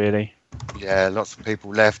from there, really. Yeah, lots of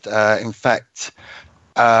people left. In fact,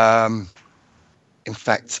 the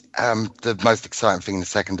most exciting thing in the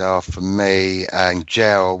second half for me and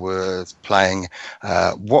Gel was playing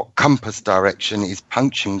what compass direction is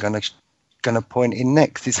Punching going to point in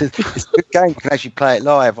next. It's a good game. You can actually play it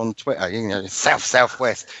live on Twitter. You know,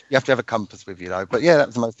 south-west. You have to have a compass with you, though. But yeah, that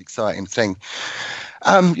was the most exciting thing.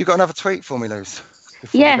 You got another tweet for me, Luz?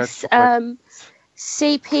 Yes.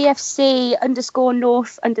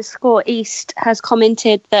 CPFC_North_East has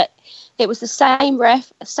commented that it was the same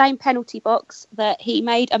ref, same penalty box, that he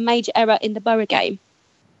made a major error in the Borough game.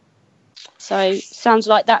 So sounds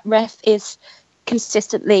like that ref is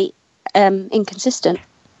consistently inconsistent.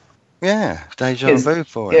 Yeah, deja vu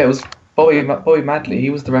for it. Yeah, it was Bobby Madley.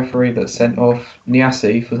 He was the referee that sent off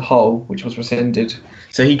Niasse for Hull, which was rescinded.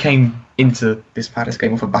 So he came into this Palace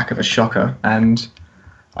game off the back of a shocker, and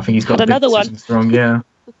I think he's got another one. Strong, yeah.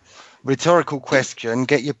 Rhetorical question.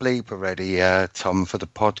 Get your bleeper ready, Tom, for the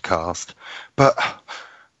podcast. But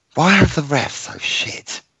why are the refs so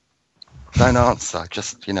shit? Don't answer.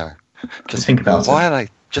 Just think about why are they?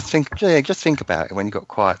 Just think about it when you've got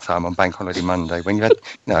quiet time on Bank Holiday Monday. When you had,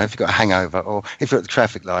 if you've got a hangover or if you're at the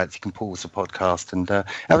traffic lights, you can pause the podcast and have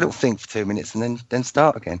a little think for 2 minutes and then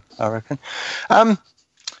start again, I reckon.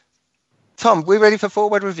 Tom, we ready for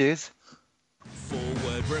forward reviews?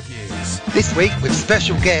 Forward reviews. This week with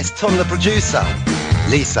special guest Tom the producer.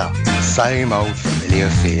 Lisa, same old familiar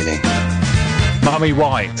feeling. Mummy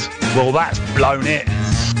White, well, that's blown it.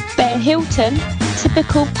 Bear Hilton,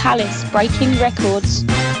 typical Palace, breaking records.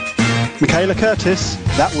 Michaela Curtis,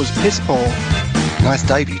 that was piss poor. Nice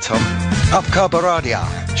debut, Tom. Up Carbaradia,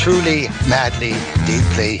 truly, madly,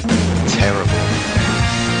 deeply terrible.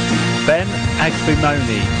 Ben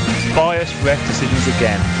Agbimoni, biased ref decisions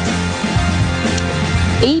again.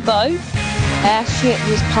 Ebo, our shit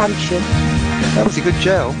was punching. That was a good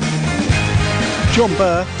gel. John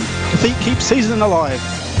Burr, defeat keeps season alive.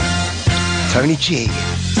 Tony G,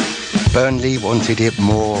 Burnley wanted it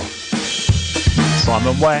more.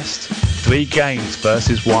 Simon West, 3 games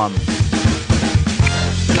versus 1.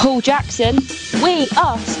 Paul Jackson, we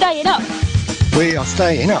are staying up. We are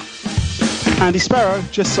staying up. Andy Sparrow,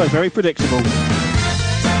 just so very predictable.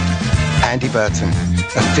 Andy Burton,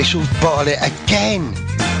 officials bottle it again.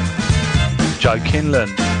 Joe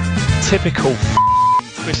Kinlan, typical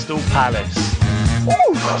Crystal Palace.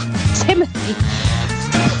 Ooh, Timothy.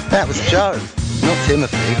 That was Joe, not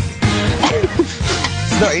Timothy.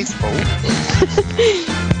 It's not his fault.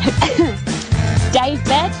 Dave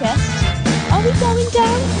Bearchest, are we going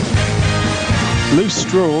down? Loose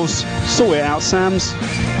straws, sort it out, Sams.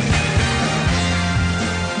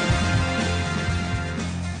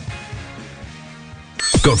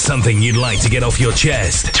 Got something you'd like to get off your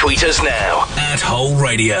chest? Tweet us now at Whole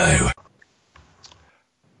Radio.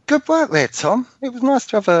 Good work there, Tom. It was nice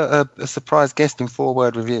to have a surprise guest in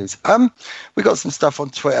forward reviews. We got some stuff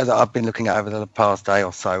on Twitter that I've been looking at over the past day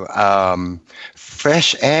or so.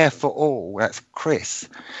 Fresh air for all. That's Chris.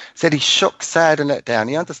 Said he's shocked, sad and let down.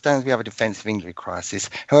 He understands we have a defensive injury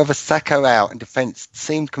crisis. However, Sacco out and defence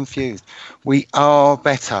seemed confused. We are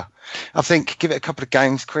better. I think give it a couple of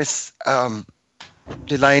games, Chris.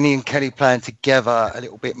 Delaney and Kelly playing together a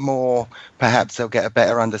little bit more. Perhaps they'll get a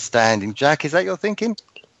better understanding. Jack, is that your thinking?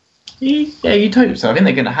 Yeah, you'd hope so. I think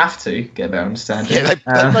they're going to have to get a better understanding. Yeah,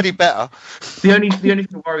 they're bloody better. The only thing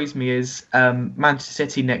that worries me is Manchester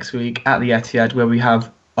City next week at the Etihad, where we have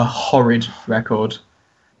a horrid record.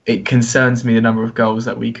 It concerns me the number of goals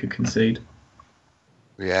that we could concede.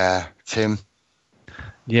 Yeah, Tim.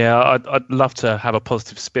 Yeah, I'd love to have a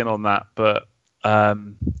positive spin on that, but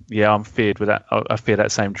yeah, I'm feared with that. I fear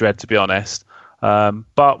that same dread, to be honest.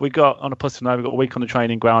 But we got, on a positive note, we've got a week on the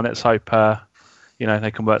training ground. Let's hope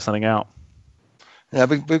they can work something out. Yeah,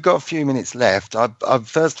 we've got a few minutes left. Last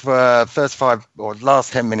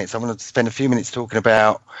 10 minutes, I want to spend a few minutes talking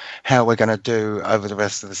about how we're going to do over the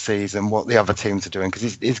rest of the season, what the other teams are doing,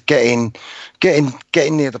 because it's getting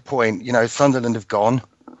near the point. Sunderland have gone,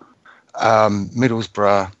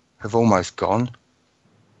 Middlesbrough have almost gone.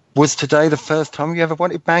 Was today the first time you ever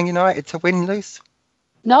wanted Man United to win, Luce?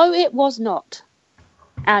 No, it was not.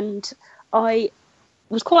 And I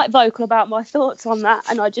was quite vocal about my thoughts on that,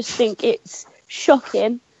 and I just think it's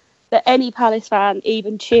shocking that any Palace fan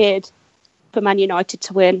even cheered for Man United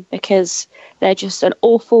to win, because they're just an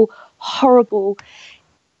awful, horrible,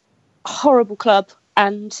 horrible club,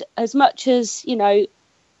 And as much as,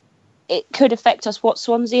 it could affect us what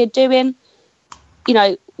Swansea are doing,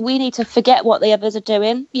 we need to forget what the others are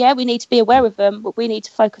doing. Yeah, we need to be aware of them, but we need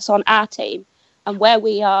to focus on our team and where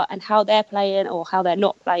we are and how they're playing or how they're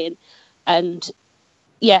not playing. And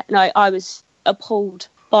I was appalled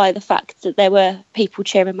by the fact that there were people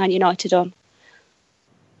cheering Man United on.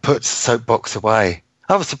 Put soapbox away.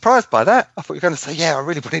 I was surprised by that. I thought you were going to say, I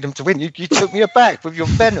really wanted them to win. You took me aback with your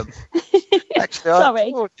venom. Actually, Sorry. I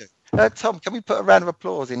applaud you. Tom, can we put a round of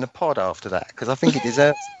applause in the pod after that? Because I think it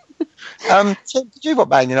deserves it. Tim, did you want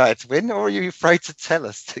Man United to win, or are you afraid to tell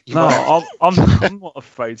us that you might? I'm not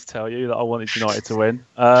afraid to tell you that I wanted United to win.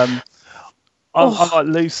 I'm like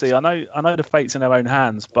Lucy. I know the fate's in their own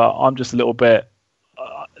hands, but I'm just a little bit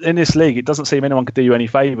in this league. It doesn't seem anyone could do you any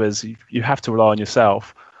favours. You have to rely on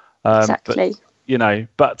yourself. Exactly.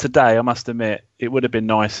 But today I must admit it would have been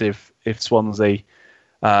nice if Swansea,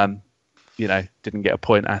 didn't get a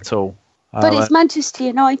point at all. But it's Manchester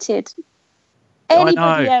United.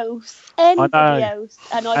 Anybody else, and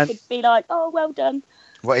I could be like, oh, well done.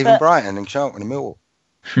 What, even Brighton and Charlton and Millwall?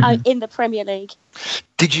 In the Premier League.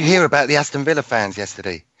 Did you hear about the Aston Villa fans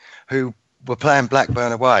yesterday who were playing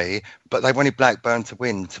Blackburn away, but they wanted Blackburn to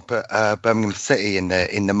win to put Birmingham City in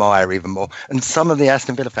the mire even more? And some of the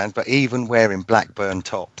Aston Villa fans were even wearing Blackburn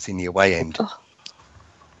tops in the away end.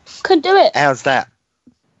 Couldn't do it. How's that?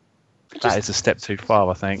 That is a step too far,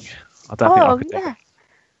 I think. I don't think I could do it.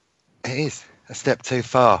 It is a step too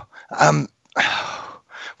far.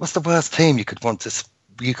 What's the worst team you could want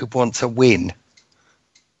to win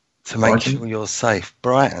to make sure you're safe?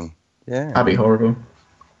 Brighton. Yeah. That'd be horrible.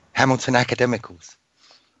 Hamilton Academicals.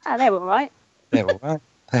 They're all right. They're all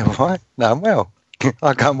right. No, I'm well.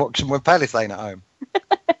 I can't watch them when Palace ain't at home.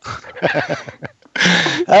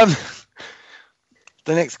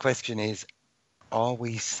 The next question is, are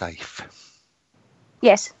we safe?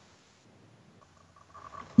 Yes.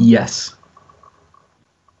 Yes.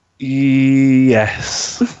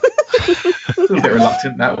 Yes. A bit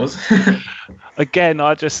reluctant, that was. Again,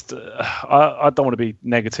 I don't want to be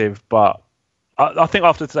negative, but I think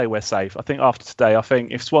after today we're safe. I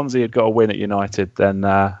think if Swansea had got a win at United, then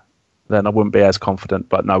I wouldn't be as confident.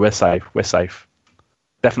 But no, we're safe. We're safe.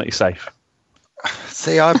 Definitely safe.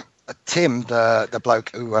 See, Tim, the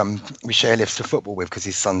bloke who we share lifts to football with because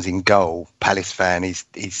his son's in goal, Palace fan. He's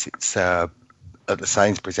at the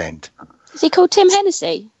Sainsbury's end. Is he called Tim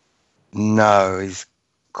Hennessy? No, he's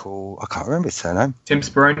called... I can't remember his surname. Tim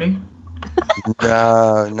Speroni?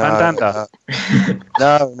 No.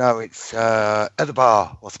 No, it's at the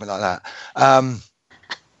bar or something like that.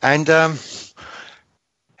 And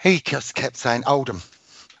he just kept saying, Oldham.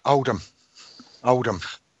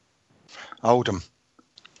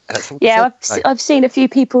 Yeah, I've seen a few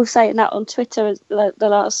people saying that on Twitter the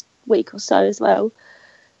last week or so as well.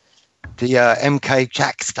 The MK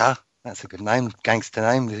Jackster, that's a good name, gangster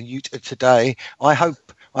name, the Ute today. I hope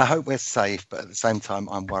we're safe, but at the same time,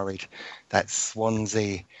 I'm worried that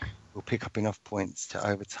Swansea will pick up enough points to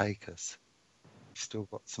overtake us. We've still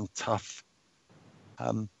got some tough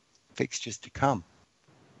fixtures to come.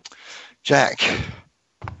 Jack.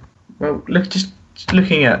 Well, just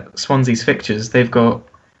looking at Swansea's fixtures, they've got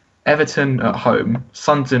Everton at home,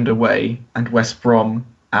 Sunderland away, and West Brom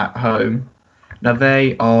at home. Now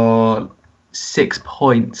they are 6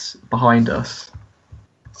 points behind us,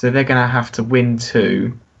 so they're going to have to win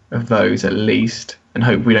 2 of those at least, and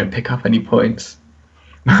hope we don't pick up any points.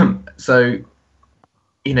 So,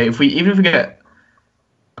 even if we get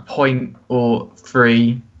a point or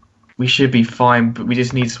 3, we should be fine. But we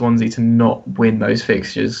just need Swansea to not win those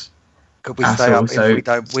fixtures. Could we stay up if we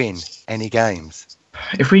don't win any games?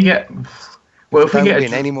 If we get,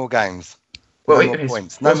 any more games, more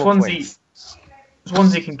points.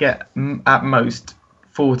 Swansea can get at most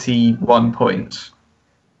 41 points,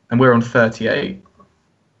 and we're on 38.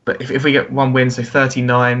 But if we get one win, so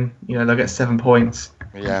 39, they'll get 7 points.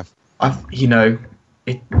 Yeah.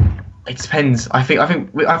 It depends. I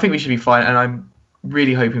think we should be fine, and I'm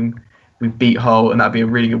really hoping we beat Hull, and that'd be a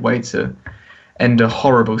really good way to end a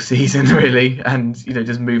horrible season, really, and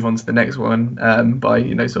just move on to the next one by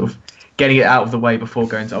sort of getting it out of the way before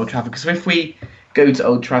going to Old Trafford. Because if we go to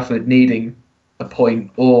Old Trafford needing a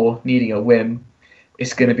point or needing a win,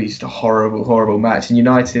 it's going to be just a horrible, horrible match. And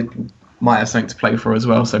United might have something to play for as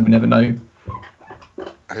well, so we never know.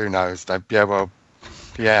 Who knows?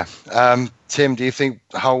 Yeah. Tim, do you think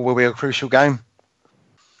Hull will be a crucial game?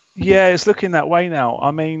 Yeah, it's looking that way now. I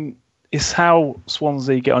mean, it's how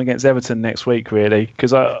Swansea get on against Everton next week, really,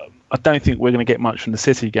 because I don't think we're going to get much from the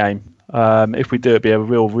City game. If we do, it'd be a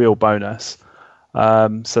real bonus.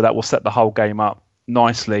 So that will set the whole game up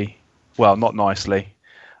nicely well, not nicely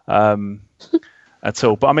at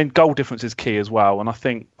all. But I mean, goal difference is key as well, and I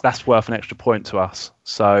think that's worth an extra point to us.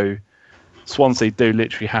 So Swansea do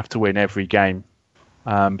literally have to win every game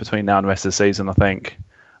between now and the rest of the season, I think.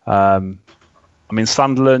 I mean,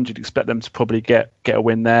 Sunderland, you'd expect them to probably get a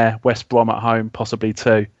win there. West Brom at home, possibly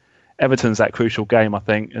too. Everton's that crucial game, I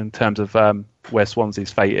think, in terms of where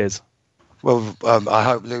Swansea's fate is. Well, I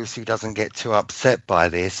hope Lucy doesn't get too upset by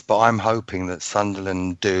this, but I'm hoping that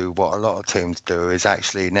Sunderland do what a lot of teams do, is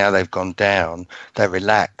actually, now they've gone down, they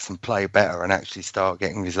relax and play better and actually start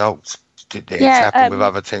getting results. It's happened with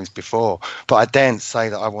other teams before. But I daren't say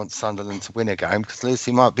that I want Sunderland to win a game, because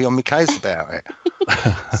Lucy might be on my case about it.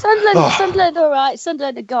 Sunderland, all right.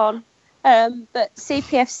 Sunderland are gone. But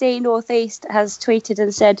CPFC North East has tweeted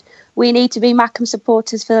and said, we need to be Mackem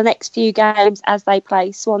supporters for the next few games as they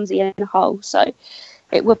play Swansea in Hull. So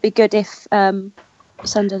it would be good if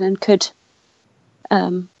Sunderland could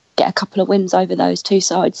get a couple of wins over those two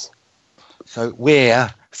sides. So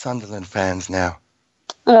we're Sunderland fans now.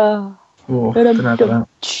 Oh, I don't know about that.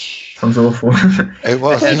 Sounds awful. It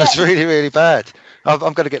was really, really bad. I'm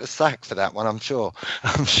going to get a sack for that one, I'm sure.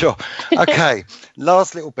 Okay,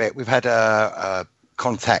 last little bit. We've had a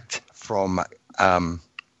contact from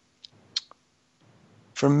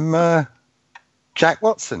Jack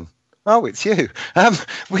Watson. Oh, it's you.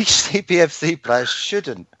 Which CPFC players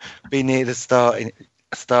shouldn't be near the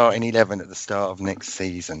starting 11 at the start of next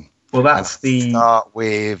season? Well, that's start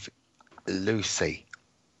with Lucy.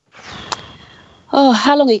 Oh,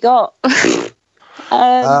 how long we got?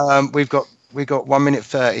 We've got 1 minute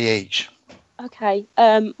 30 each. Okay.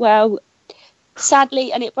 Well,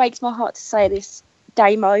 sadly, and it breaks my heart to say this,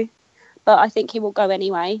 Damo, but I think he will go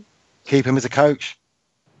anyway. Keep him as a coach?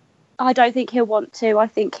 I don't think he'll want to. I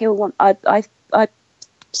think he'll want. I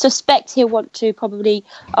suspect he'll want to probably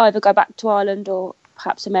either go back to Ireland or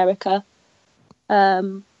perhaps America.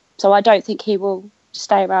 So I don't think he will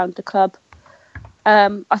stay around the club.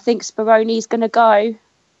 I think Speroni's going to go.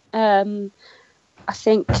 I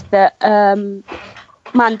think that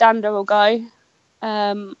Mandanda will go.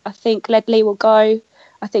 I think Ledley will go.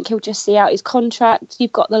 I think he'll just see out his contract.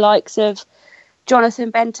 You've got the likes of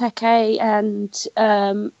Jonathan Benteke and,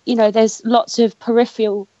 there's lots of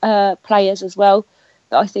peripheral players as well.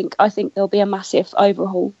 But I think there'll be a massive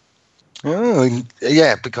overhaul. Oh,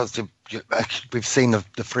 yeah, because we've seen the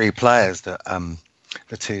three players that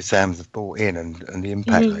the two Sams have brought in and the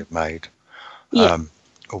impact they've made. Yeah.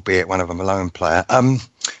 Albeit one of them a lone player.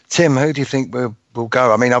 Tim, who do you think will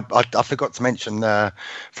go? I mean, I forgot to mention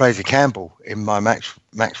Fraser Campbell in my match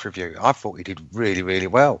review. I thought he did really, really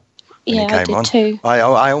well when he came I did on. Too.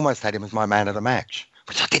 I almost had him as my man of the match,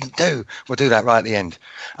 which I didn't do. We'll do that right at the end.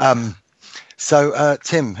 So,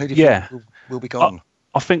 Tim, who do you think will be gone?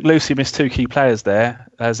 I think Lucy missed two key players there,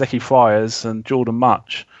 Zeki Friars and Jordan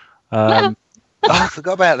Much. I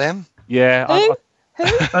forgot about them. Yeah. Who?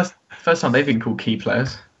 First time they've been called key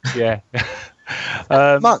players. Yeah.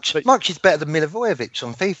 Much is better than Milivojevic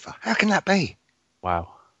on FIFA. How can that be?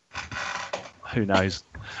 Wow. Who knows?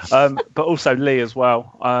 But also Lee as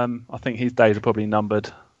well. I think his days are probably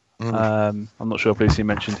numbered. I'm not sure if Lucy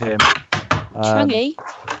mentioned him.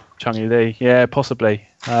 Chungy Lee. Yeah, possibly.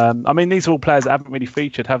 I mean, these are all players that haven't really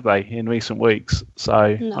featured, have they, in recent weeks?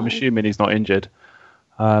 So no. I'm assuming he's not injured.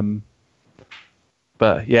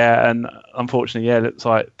 But yeah, and unfortunately, it looks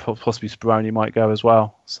like possibly Speroni might go as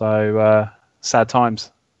well. So sad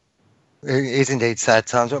times. It is indeed sad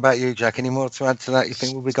times. What about you, Jack? Any more to add to that? You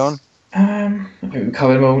think will be gone? I think we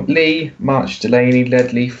covered them all. Lee, March, Delaney,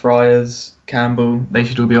 Ledley, Friars, Campbell. They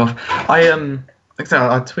should all be off. I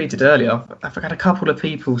tweeted earlier. I've had a couple of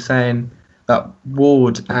people saying that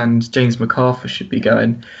Ward and James McArthur should be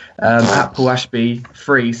going. At Paul Ashby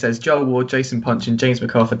 3 says Joel Ward, Jason Punch and James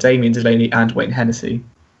McArthur, Damien Delaney and Wayne Hennessy.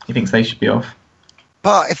 He thinks they should be off.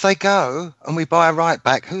 But if they go and we buy a right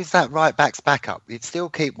back, who's that right back's backup? You'd still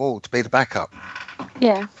keep Ward to be the backup.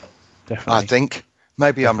 Yeah. Definitely. I think.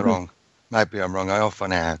 Maybe I'm wrong. I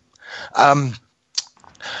often am.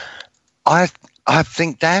 I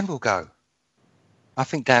think Dan will go. I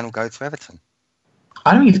think Dan will go to Everton.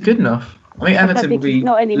 I don't think he's good enough. I think Everton will be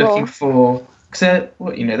looking for... Because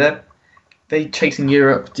they're chasing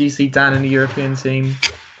Europe. Do you see Dan in the European team?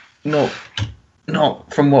 Not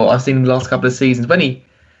from what I've seen in the last couple of seasons. When he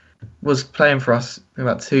was playing for us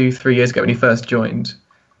about 2-3 years ago when he first joined,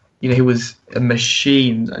 he was a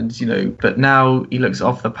machine, and but now he looks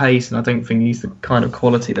off the pace, and I don't think he's the kind of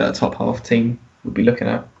quality that a top half team would be looking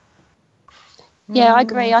at. Yeah, I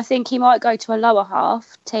agree. I think he might go to a lower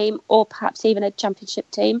half team, or perhaps even a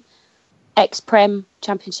championship team, ex-Prem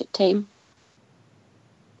championship team.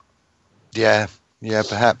 Yeah, Yeah,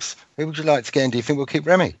 perhaps. Who would you like to get in? Do you think we'll keep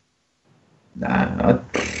Remy? Nah,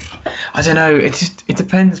 I don't know. It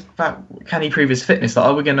depends about can he prove his fitness. Like,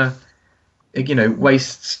 are we gonna,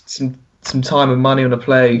 waste some time and money on a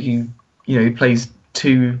player who plays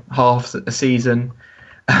 2 halves a season,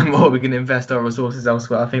 or are we going to invest our resources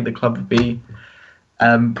elsewhere? I think the club would be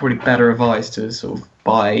probably better advised to sort of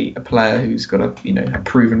buy a player who's got a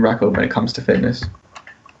proven record when it comes to fitness.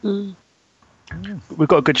 Mm. We've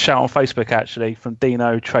got a good shout on Facebook actually from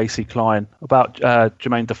Dino Tracy Klein about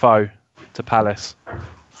Jermaine Defoe to Palace.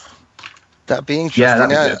 That'd be interesting. Yeah, that'd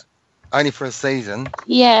be good. Only for a season.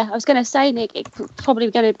 Yeah, I was going to say, Nick, it's probably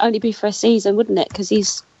going to only be for a season, wouldn't it? Because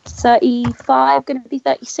he's 35, going to be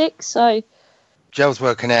 36, so... Joel's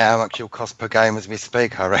working out how much he'll cost per game as we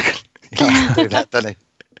speak, I reckon. He likes to do that, doesn't he?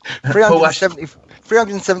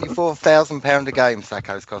 £374,000 a game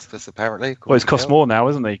Sacco's cost us, apparently. Well, it's cost more now,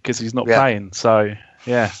 isn't he? Because he's not playing, so,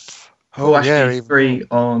 yeah. Free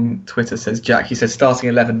on Twitter says, Jack, he says starting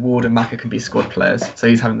 11, Ward and Macca can be squad players, so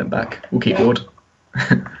he's having them back. We'll keep Ward.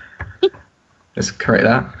 Let's correct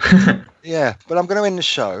that. Yeah, but I'm going to end the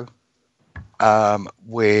show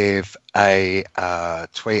with a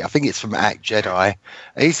tweet. I think it's from @Jedi.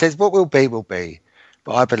 He says, what will be,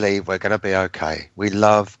 but I believe we're going to be okay. We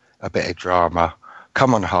love a bit of drama.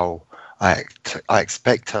 Come on, Hull. I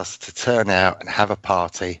expect us to turn out and have a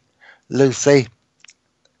party. Lucy,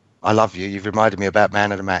 I love you. You've reminded me about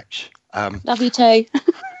man of the match. Love you too.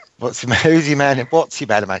 Who's your man of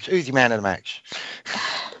the match?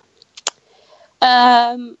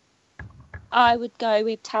 I would go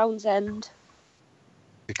with Townsend.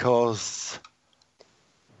 Because?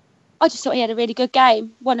 I just thought he had a really good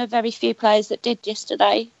game. One of very few players that did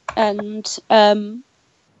yesterday. And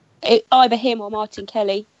either him or Martin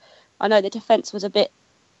Kelly. I know the defence was a bit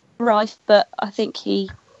rife, but I think he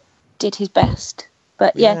did his best.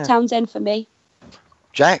 But yeah, Townsend for me.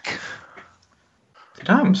 Jack?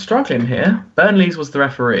 I'm struggling here. Burnley's was the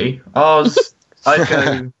referee.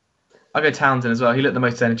 I'd go Townsend as well. He looked the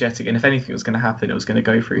most energetic, and if anything was going to happen, it was going to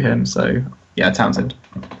go through him. So, yeah, Townsend.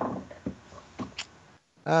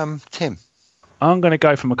 Tim? I'm going to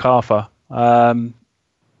go for MacArthur.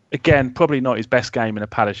 Again, probably not his best game in a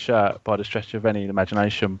Palace shirt by the stretch of any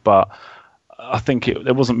imagination, but I think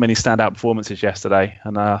there wasn't many standout performances yesterday,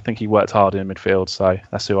 and I think he worked hard in midfield, so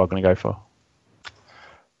that's who I'm going to go for.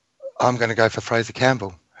 I'm going to go for Fraser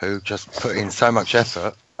Campbell, who just put in so much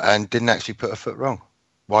effort and didn't actually put a foot wrong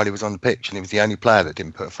while he was on the pitch, and he was the only player that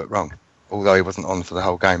didn't put a foot wrong, although he wasn't on for the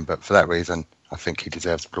whole game. But for that reason, I think he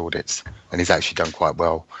deserves plaudits, and he's actually done quite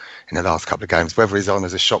well in the last couple of games, whether he's on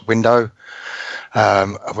as a shop window,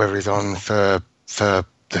 whether he's on for the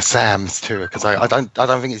Sams too, because I don't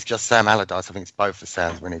think it's just Sam Allardyce. I think it's both the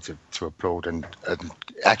Sams we need to applaud and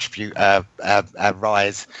attribute our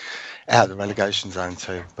rise out of the relegation zone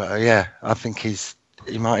too. But yeah, I think he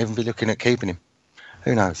might even be looking at keeping him.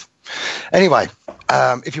 Who knows? Anyway,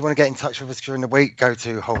 if you want to get in touch with us during the week, go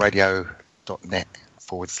to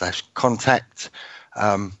wholeradio.net/contact.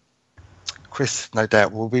 Chris, no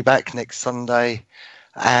doubt, will be back next Sunday.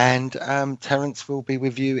 And Terence will be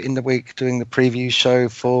with you in the week doing the preview show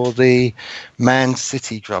for the Man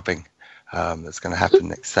City drubbing that's going to happen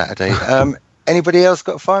next Saturday. Anybody else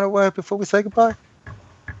got a final word before we say goodbye?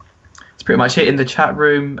 It's pretty much it in the chat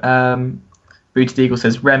room. Booted Eagle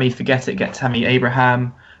says, Remy, forget it, get Tammy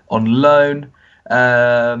Abraham on loan.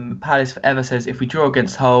 Palace Forever says, if we draw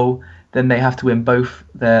against Hull, then they have to win both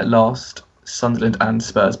their last, Sunderland and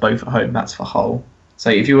Spurs, both at home. That's for Hull. So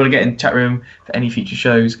if you want to get in the chat room for any future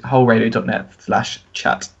shows,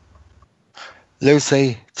 wholeradio.net/chat.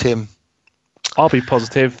 Lucy, Tim. I'll be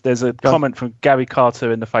positive. There's a comment from Gary Carter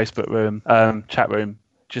in the Facebook room, chat room,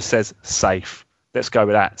 just says safe. Let's go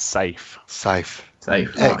with that. Safe.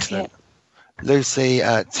 Excellent. Lucy,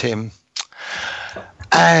 Tim,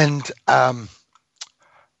 and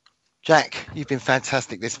Jack, you've been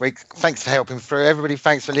fantastic this week. Thanks for helping through. Everybody,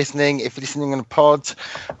 thanks for listening. If you're listening on a pod,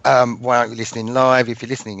 why aren't you listening live? If you're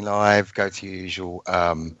listening live, go to your usual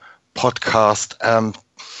podcast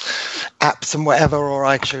apps and whatever, or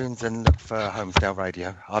iTunes, and look for Homesdale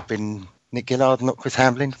Radio. I've been Nick Gillard, not Chris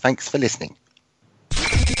Hamblin. Thanks for listening.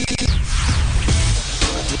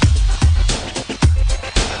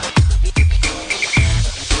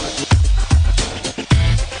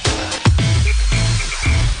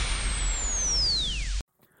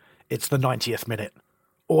 It's the 90th minute.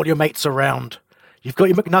 All your mates around. You've got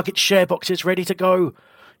your McNugget share boxes ready to go.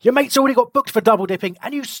 Your mate's already got booked for double dipping,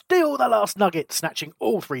 and you steal the last nugget, snatching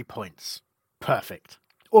all 3 points. Perfect.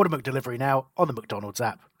 Order McDelivery now on the McDonald's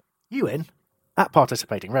app. You in? At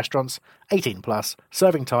participating restaurants, 18+,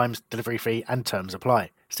 serving times, delivery fee and terms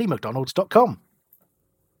apply. See mcdonalds.com.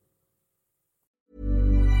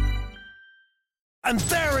 And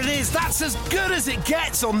there it is, that's as good as it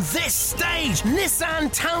gets on this stage.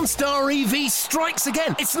 Nissan Townstar EV strikes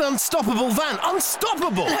again. It's an unstoppable van,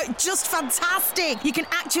 unstoppable. Just fantastic. You can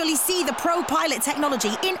actually see the ProPilot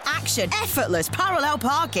technology in action. Effortless parallel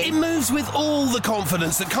parking. It moves with all the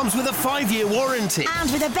confidence that comes with a 5-year warranty.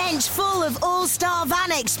 And with a bench full of all-star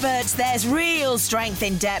van experts, there's real strength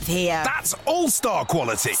in depth here. That's all-star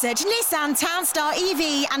quality. Search Nissan Townstar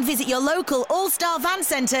EV and visit your local all-star van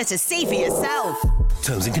centre to see for yourself.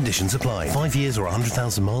 Terms and conditions apply. 5 years or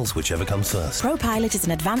 100,000 miles, whichever comes first. ProPilot is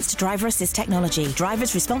an advanced driver assist technology.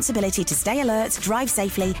 Driver's responsibility to stay alert, drive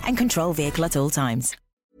safely, and control vehicle at all times.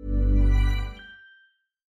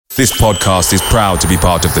 This podcast is proud to be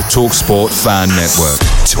part of the TalkSport Fan Network.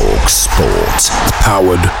 TalkSport.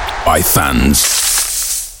 Powered by fans.